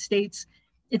neighboring states.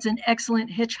 It's an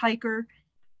excellent hitchhiker.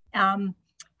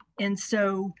 And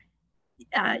so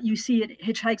you see it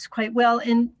hitchhikes quite well.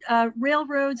 And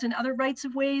railroads and other rights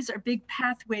of ways are big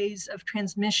pathways of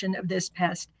transmission of this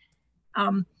pest.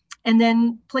 And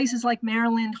then places like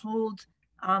Maryland hold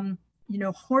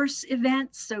horse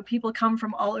events. So people come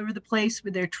from all over the place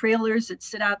with their trailers that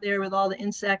sit out there with all the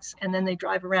insects, and then they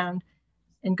drive around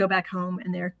and go back home,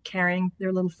 and they're carrying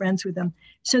their little friends with them.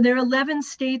 So there are 11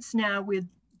 states now with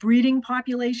breeding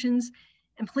populations.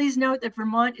 And please note that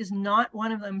Vermont is not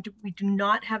one of them. We do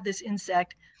not have this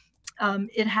insect.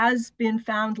 It has been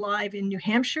found live in New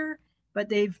Hampshire, but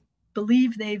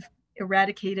believe they've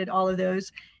eradicated all of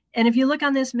those. And if you look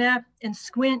on this map and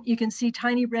squint, you can see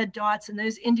tiny red dots, and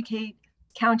those indicate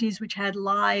counties which had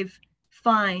live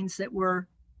finds that were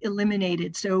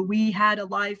eliminated. So we had a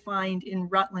live find in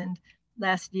Rutland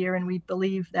last year, and we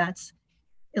believe that's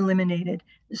eliminated.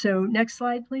 So next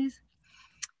slide, please.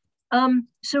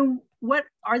 So what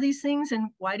are these things and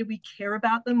why do we care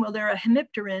about them? Well, they're a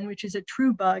hemipteran, which is a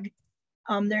true bug.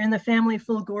 They're in the family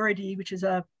Fulgoridae, which is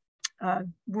a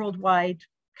worldwide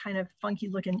kind of funky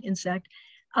looking insect.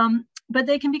 But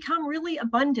they can become really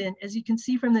abundant, as you can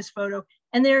see from this photo.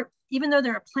 And even though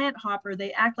they're a plant hopper,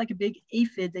 they act like a big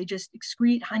aphid. They just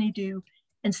excrete honeydew.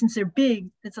 And since they're big,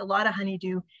 it's a lot of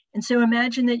honeydew. And so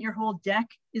imagine that your whole deck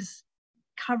is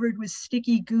covered with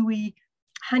sticky, gooey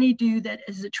honeydew that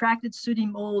has attracted sooty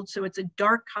mold. So it's a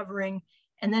dark covering,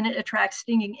 and then it attracts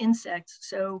stinging insects.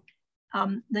 So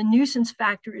the nuisance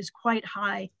factor is quite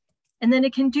high. And then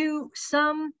it can do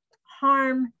some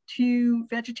harm to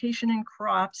vegetation and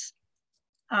crops,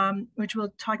 which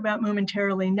we'll talk about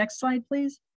momentarily. Next slide,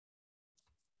 please.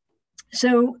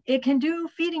 So it can do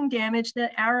feeding damage.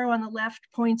 The arrow on the left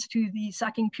points to the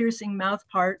sucking, piercing mouth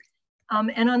part.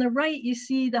 And on the right, you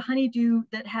see the honeydew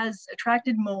that has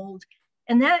attracted mold,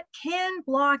 and that can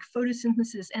block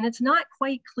photosynthesis. And it's not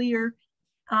quite clear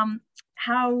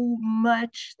how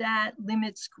much that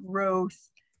limits growth.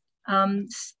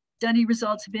 Study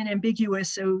results have been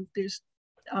ambiguous, so there's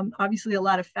obviously a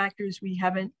lot of factors we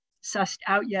haven't sussed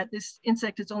out yet. This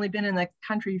insect has only been in the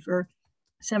country for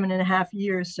 7.5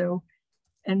 years,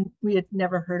 and we had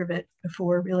never heard of it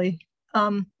before, really.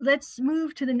 Let's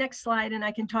move to the next slide, and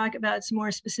I can talk about some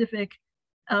more specific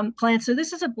plants. So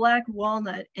this is a black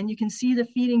walnut, and you can see the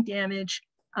feeding damage,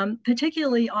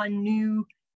 particularly on new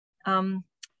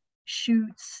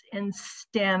shoots and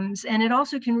stems. And it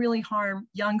also can really harm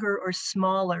younger or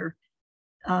smaller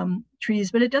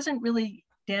trees, but it doesn't really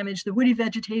damage the woody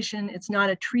vegetation. It's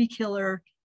not a tree killer,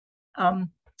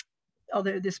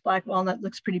 although this black walnut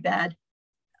looks pretty bad.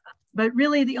 But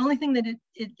really, the only thing that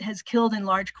it has killed in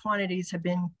large quantities have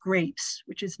been grapes,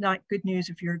 which is not good news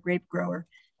if you're a grape grower.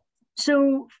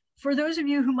 So for those of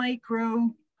you who might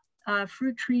grow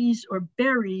fruit trees or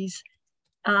berries,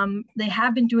 they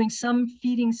have been doing some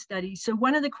feeding studies. So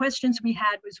one of the questions we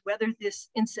had was whether this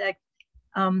insect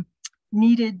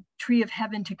needed tree of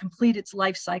heaven to complete its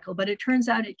life cycle, but it turns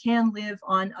out it can live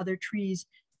on other trees,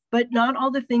 but not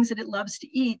all the things that it loves to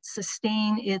eat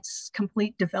sustain its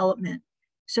complete development.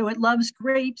 So it loves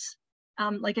grapes.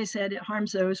 Like I said, it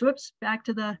harms those. Whoops, back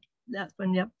to that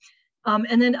one, yep.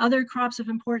 And then other crops of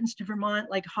importance to Vermont,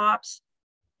 like hops,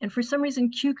 and for some reason,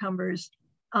 cucumbers.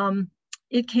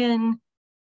 It can,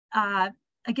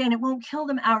 again, it won't kill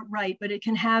them outright, but it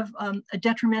can have a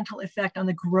detrimental effect on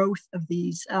the growth of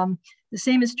these. The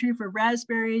same is true for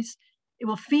raspberries. It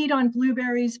will feed on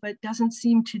blueberries, but doesn't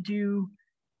seem to do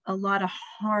a lot of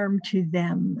harm to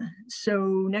them.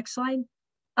 So next slide.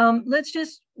 Let's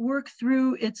just work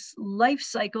through its life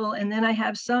cycle, and then I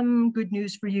have some good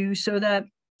news for you. So that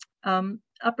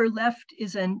upper left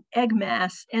is an egg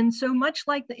mass. And so much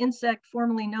like the insect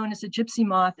formerly known as a gypsy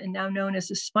moth and now known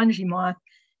as a spongy moth,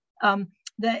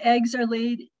 the eggs are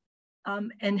laid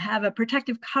and have a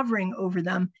protective covering over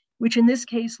them, which in this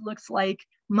case looks like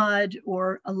mud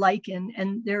or a lichen.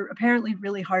 And they're apparently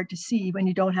really hard to see when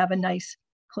you don't have a nice,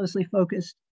 closely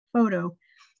focused photo.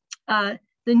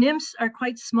 The nymphs are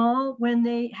quite small when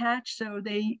they hatch. So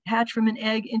they hatch from an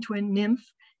egg into a nymph,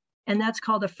 and that's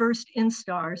called a first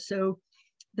instar. So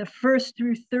the first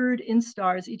through third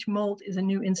instars, each molt is a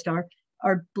new instar,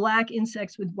 are black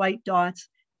insects with white dots.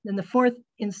 Then the fourth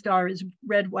instar is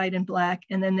red, white, and black,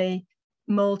 and then they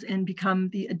molt and become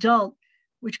the adult,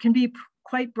 which can be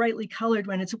quite brightly colored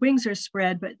when its wings are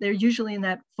spread, but they're usually in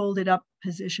that folded up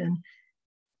position.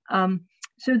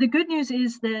 So the good news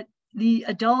is that the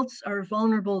adults are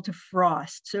vulnerable to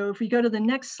frost. So if we go to the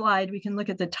next slide, we can look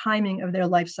at the timing of their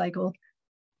life cycle.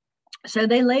 So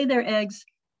they lay their eggs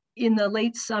in the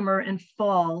late summer and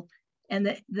fall,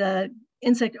 and the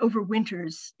insect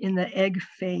overwinters in the egg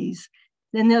phase.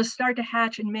 Then they'll start to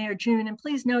hatch in May or June. And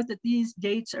please note that these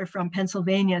dates are from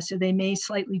Pennsylvania, so they may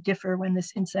slightly differ when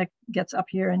this insect gets up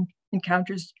here and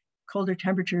encounters colder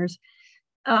temperatures.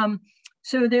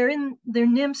 So they're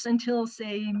nymphs until,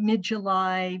 say,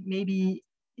 mid-July, maybe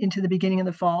into the beginning of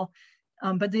the fall.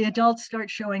 But the adults start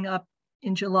showing up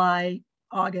in July,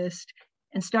 August,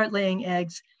 and start laying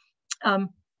eggs.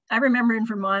 I remember in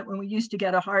Vermont when we used to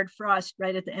get a hard frost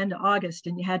right at the end of August,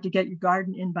 and you had to get your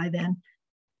garden in by then.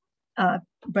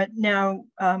 But now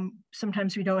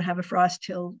sometimes we don't have a frost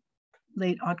till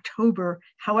late October.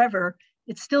 However,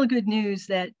 it's still good news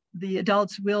that the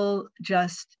adults will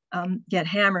just get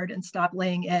hammered and stop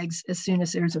laying eggs as soon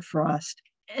as there's a frost.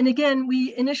 And again,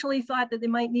 we initially thought that they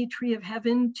might need Tree of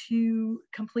Heaven to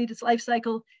complete its life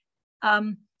cycle.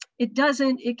 It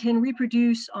doesn't. It can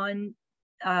reproduce on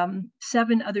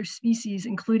 7 other species,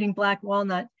 including black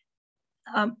walnut.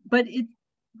 But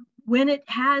when it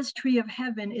has Tree of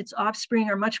Heaven, its offspring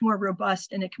are much more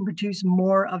robust and it can produce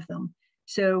more of them.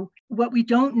 So what we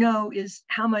don't know is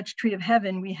how much Tree of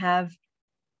Heaven we have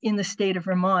in the state of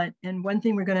Vermont. And one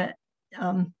thing we're going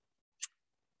to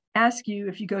ask you,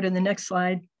 if you go to the next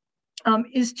slide,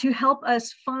 is to help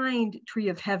us find Tree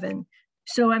of Heaven.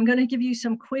 So I'm going to give you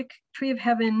some quick Tree of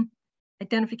Heaven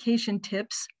identification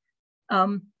tips.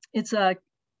 It's a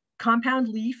compound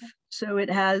leaf, so it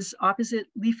has opposite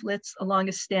leaflets along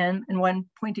a stem and one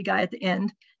pointy guy at the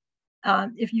end.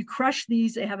 If you crush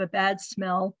these, they have a bad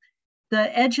smell.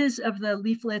 The edges of the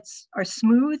leaflets are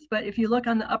smooth, but if you look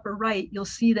on the upper right, you'll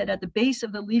see that at the base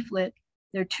of the leaflet,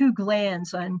 there are 2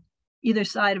 glands on either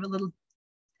side of a little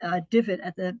divot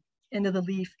at the end of the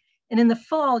leaf. And in the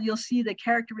fall, you'll see the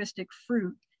characteristic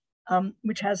fruit,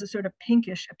 which has a sort of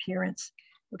pinkish appearance.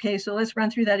 Okay, so let's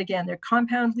run through that again. They're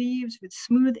compound leaves with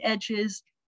smooth edges.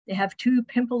 They have 2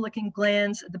 pimple-looking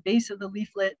glands at the base of the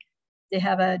leaflet. They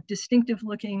have a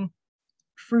distinctive-looking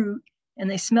fruit, and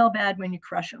they smell bad when you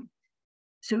crush them.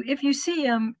 So if you see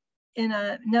them in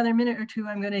another minute or two,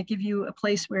 I'm going to give you a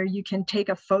place where you can take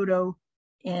a photo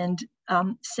and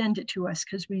send it to us,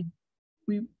 because we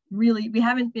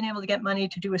haven't been able to get money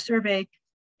to do a survey,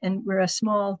 and we're a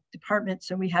small department,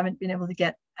 so we haven't been able to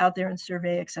get out there and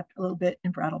survey except a little bit in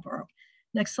Brattleboro.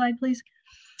 Next slide, please.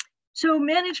 So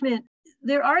management,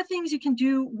 there are things you can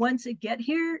do once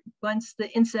the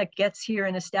insect gets here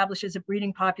and establishes a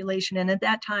breeding population, and at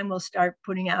that time we'll start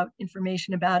putting out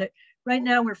information about it. Right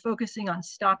now we're focusing on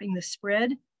stopping the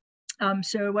spread.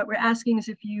 So what we're asking is,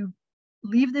 if you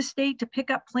leave the state to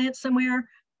pick up plants somewhere,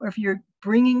 or if you're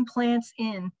bringing plants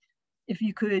in, if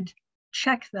you could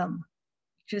check them.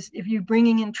 Just if you're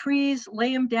bringing in trees,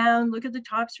 lay them down, look at the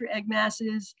tops for egg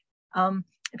masses.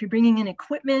 If you're bringing in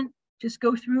equipment, just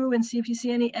go through and see if you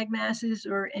see any egg masses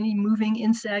or any moving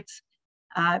insects.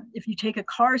 If you take a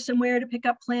car somewhere to pick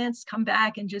up plants, come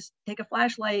back and just take a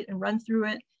flashlight and run through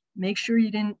it. Make sure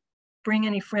you didn't bring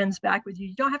any friends back with you.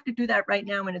 You don't have to do that right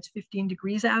now when it's 15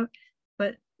 degrees out,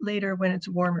 but later when it's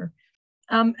warmer.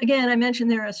 Again, I mentioned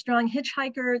they're a strong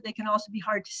hitchhiker. They can also be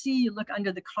hard to see. You look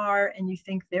under the car and you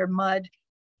think they're mud.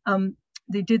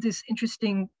 They did this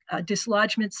interesting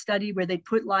dislodgement study where they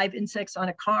put live insects on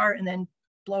a car and then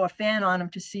blow a fan on them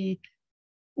to see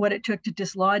what it took to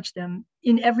dislodge them.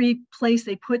 In every place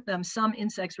they put them, some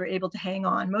insects were able to hang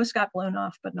on. Most got blown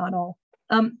off, but not all.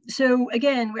 So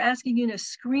again, we're asking you to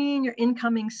screen your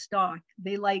incoming stock.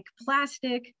 They like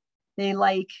plastic. They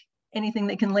like anything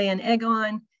they can lay an egg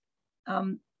on.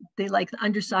 They like the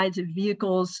undersides of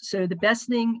vehicles. So the best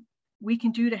thing we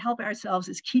can do to help ourselves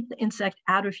is keep the insect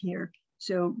out of here.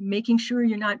 So making sure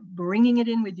you're not bringing it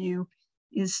in with you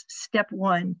is step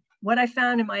 1. What I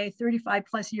found in my 35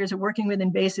 plus years of working with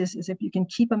invasives is if you can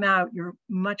keep them out, you're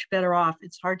much better off.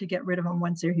 It's hard to get rid of them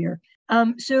once they're here.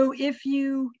 So if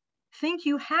you think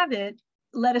you have it,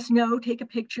 let us know, take a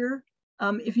picture.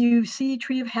 If you see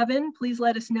Tree of Heaven, please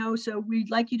let us know. So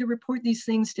we'd like you to report these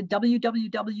things to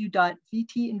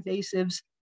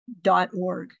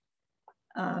www.vtinvasives.org.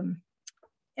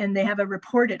 And they have a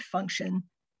report it function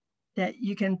that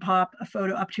you can pop a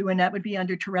photo up to, and that would be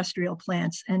under terrestrial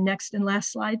plants. And next and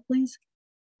last slide, please.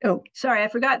 Oh, sorry, I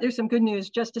forgot. There's some good news.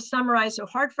 Just to summarize, so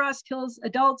hard frost kills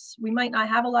adults. We might not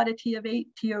have a lot of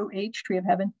TOH, tree of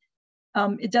heaven.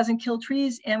 It doesn't kill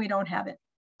trees, and we don't have it.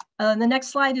 The next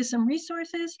slide is some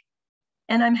resources,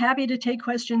 and I'm happy to take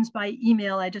questions by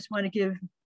email. I just want to give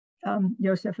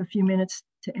Josef a few minutes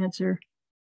to answer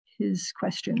his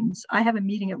questions. I have a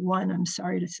meeting at 1, I'm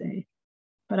sorry to say,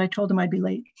 but I told him I'd be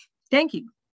late. Thank you.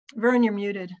 Vern, you're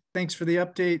muted. Thanks for the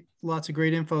update. Lots of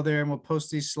great info there, and we'll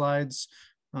post these slides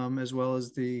as well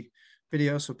as the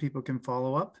video so people can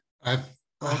follow up. I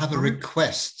have a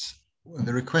request.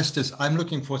 The request is I'm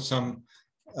looking for some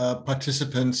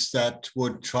participants that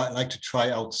would like to try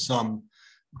out some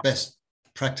best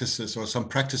practices or some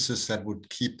practices that would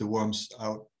keep the worms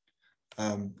out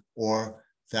or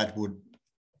that would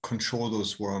control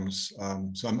those worms.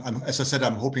 So as I said,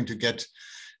 I'm hoping to get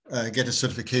a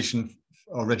certification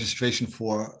or registration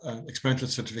for experimental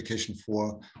certification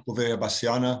for Bovera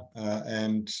bassiana,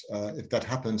 and if that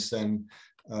happens, then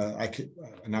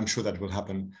and I'm sure that will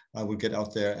happen, I will get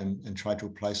out there and try to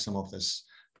apply some of this.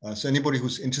 So anybody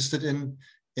who's interested in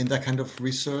that kind of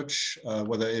research,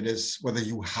 whether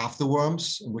you have the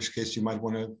worms, in which case you might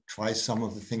want to try some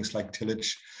of the things like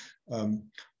tillage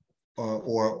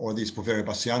or these Bovera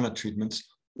bassiana treatments,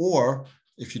 or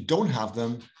if you don't have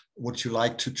them, would you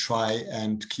like to try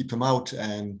and keep them out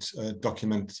and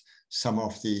document some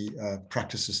of the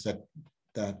practices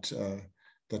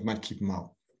that might keep them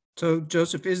out? So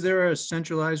Joseph, is there a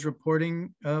centralized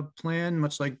reporting plan,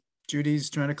 much like Judy's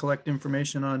trying to collect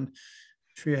information on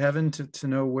Tree of Heaven to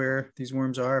know where these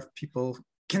worms are, if people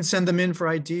can send them in for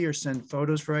ID or send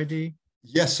photos for ID?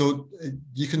 Yes, so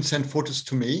you can send photos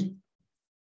to me.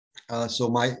 So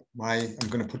I'm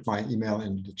going to put my email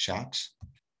in the chat,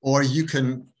 or you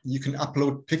can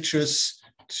upload pictures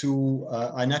to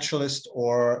iNaturalist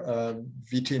or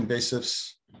VT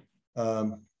Invasives.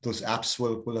 Those apps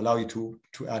will allow you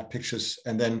to add pictures,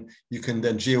 and then you can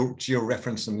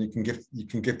geo-reference them. You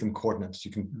can give them coordinates.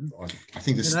 You can. I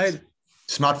think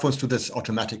smartphones do this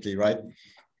automatically, right?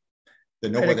 They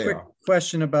know where they are.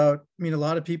 Question about, I mean, a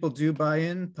lot of people do buy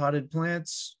in potted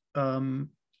plants.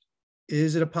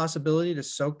 Is it a possibility to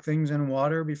soak things in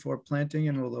water before planting,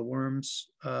 and will the worms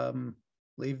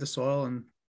leave the soil and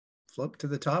float to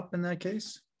the top in that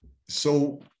case?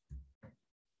 So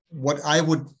what I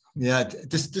would,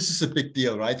 this is a big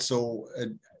deal, right? So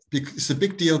it's a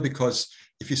big deal because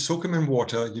if you soak them in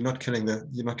water, you're not killing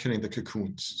the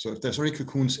cocoons. So if there's already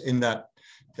cocoons in that,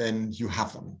 then you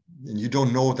have them, and you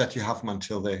don't know that you have them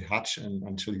until they hatch and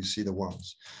until you see the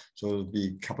worms. So it'll be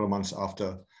a couple of months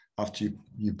after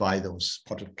you buy those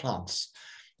potted plants.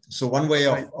 So one way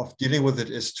of dealing with it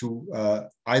is to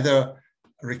either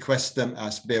request them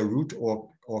as bare root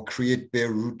or create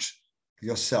bare root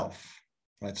yourself,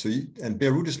 right? So and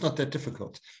bare root is not that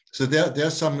difficult. So there are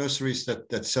some nurseries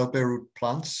that sell bare root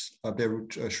plants, bare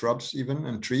root shrubs even,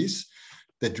 and trees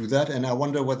that do that. And I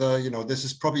wonder whether, this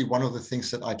is probably one of the things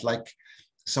that I'd like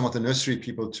some of the nursery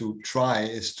people to try,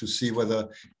 is to see whether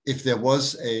if there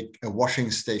was a washing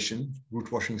station,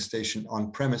 root washing station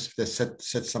on premise, if they set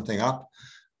something up,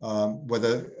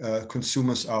 whether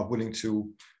consumers are willing to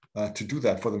do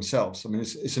that for themselves. I mean,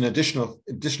 it's an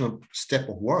additional step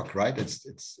of work, right?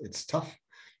 It's tough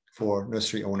for a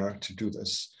nursery owner to do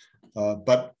this.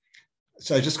 But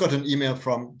so I just got an email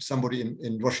from somebody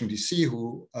in Washington, DC,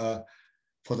 who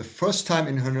for the first time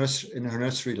in her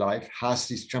nursery life has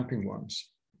these jumping worms.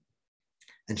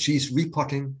 And she's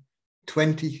repotting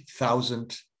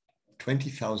 20,000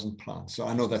 plants. So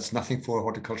I know that's nothing for a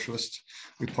horticulturalist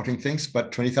repotting things,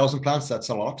 but 20,000 plants, that's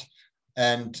a lot.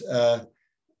 And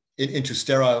into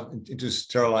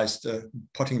sterilized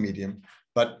potting medium.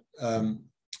 But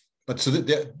so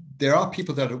there are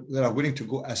people that are willing to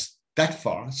go as that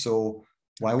far. So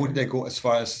why wouldn't they go as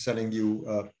far as selling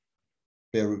you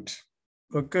bare root?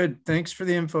 Well, good. Thanks for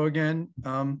the info again.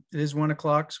 It is 1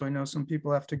 o'clock, so I know some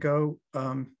people have to go.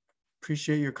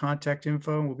 Appreciate your contact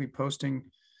info. We'll be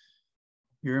posting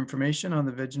your information on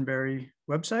the Veganberry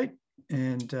website,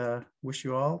 and wish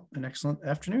you all an excellent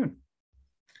afternoon.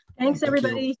 Thanks,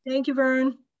 everybody. Thank you,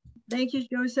 Vern. Thank you,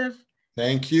 Joseph.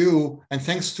 Thank you. And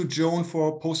thanks to Joan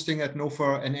for posting at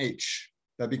NOFA NH.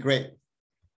 That'd be great.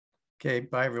 Okay,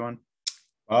 bye, everyone.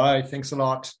 Bye. Thanks a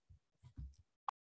lot.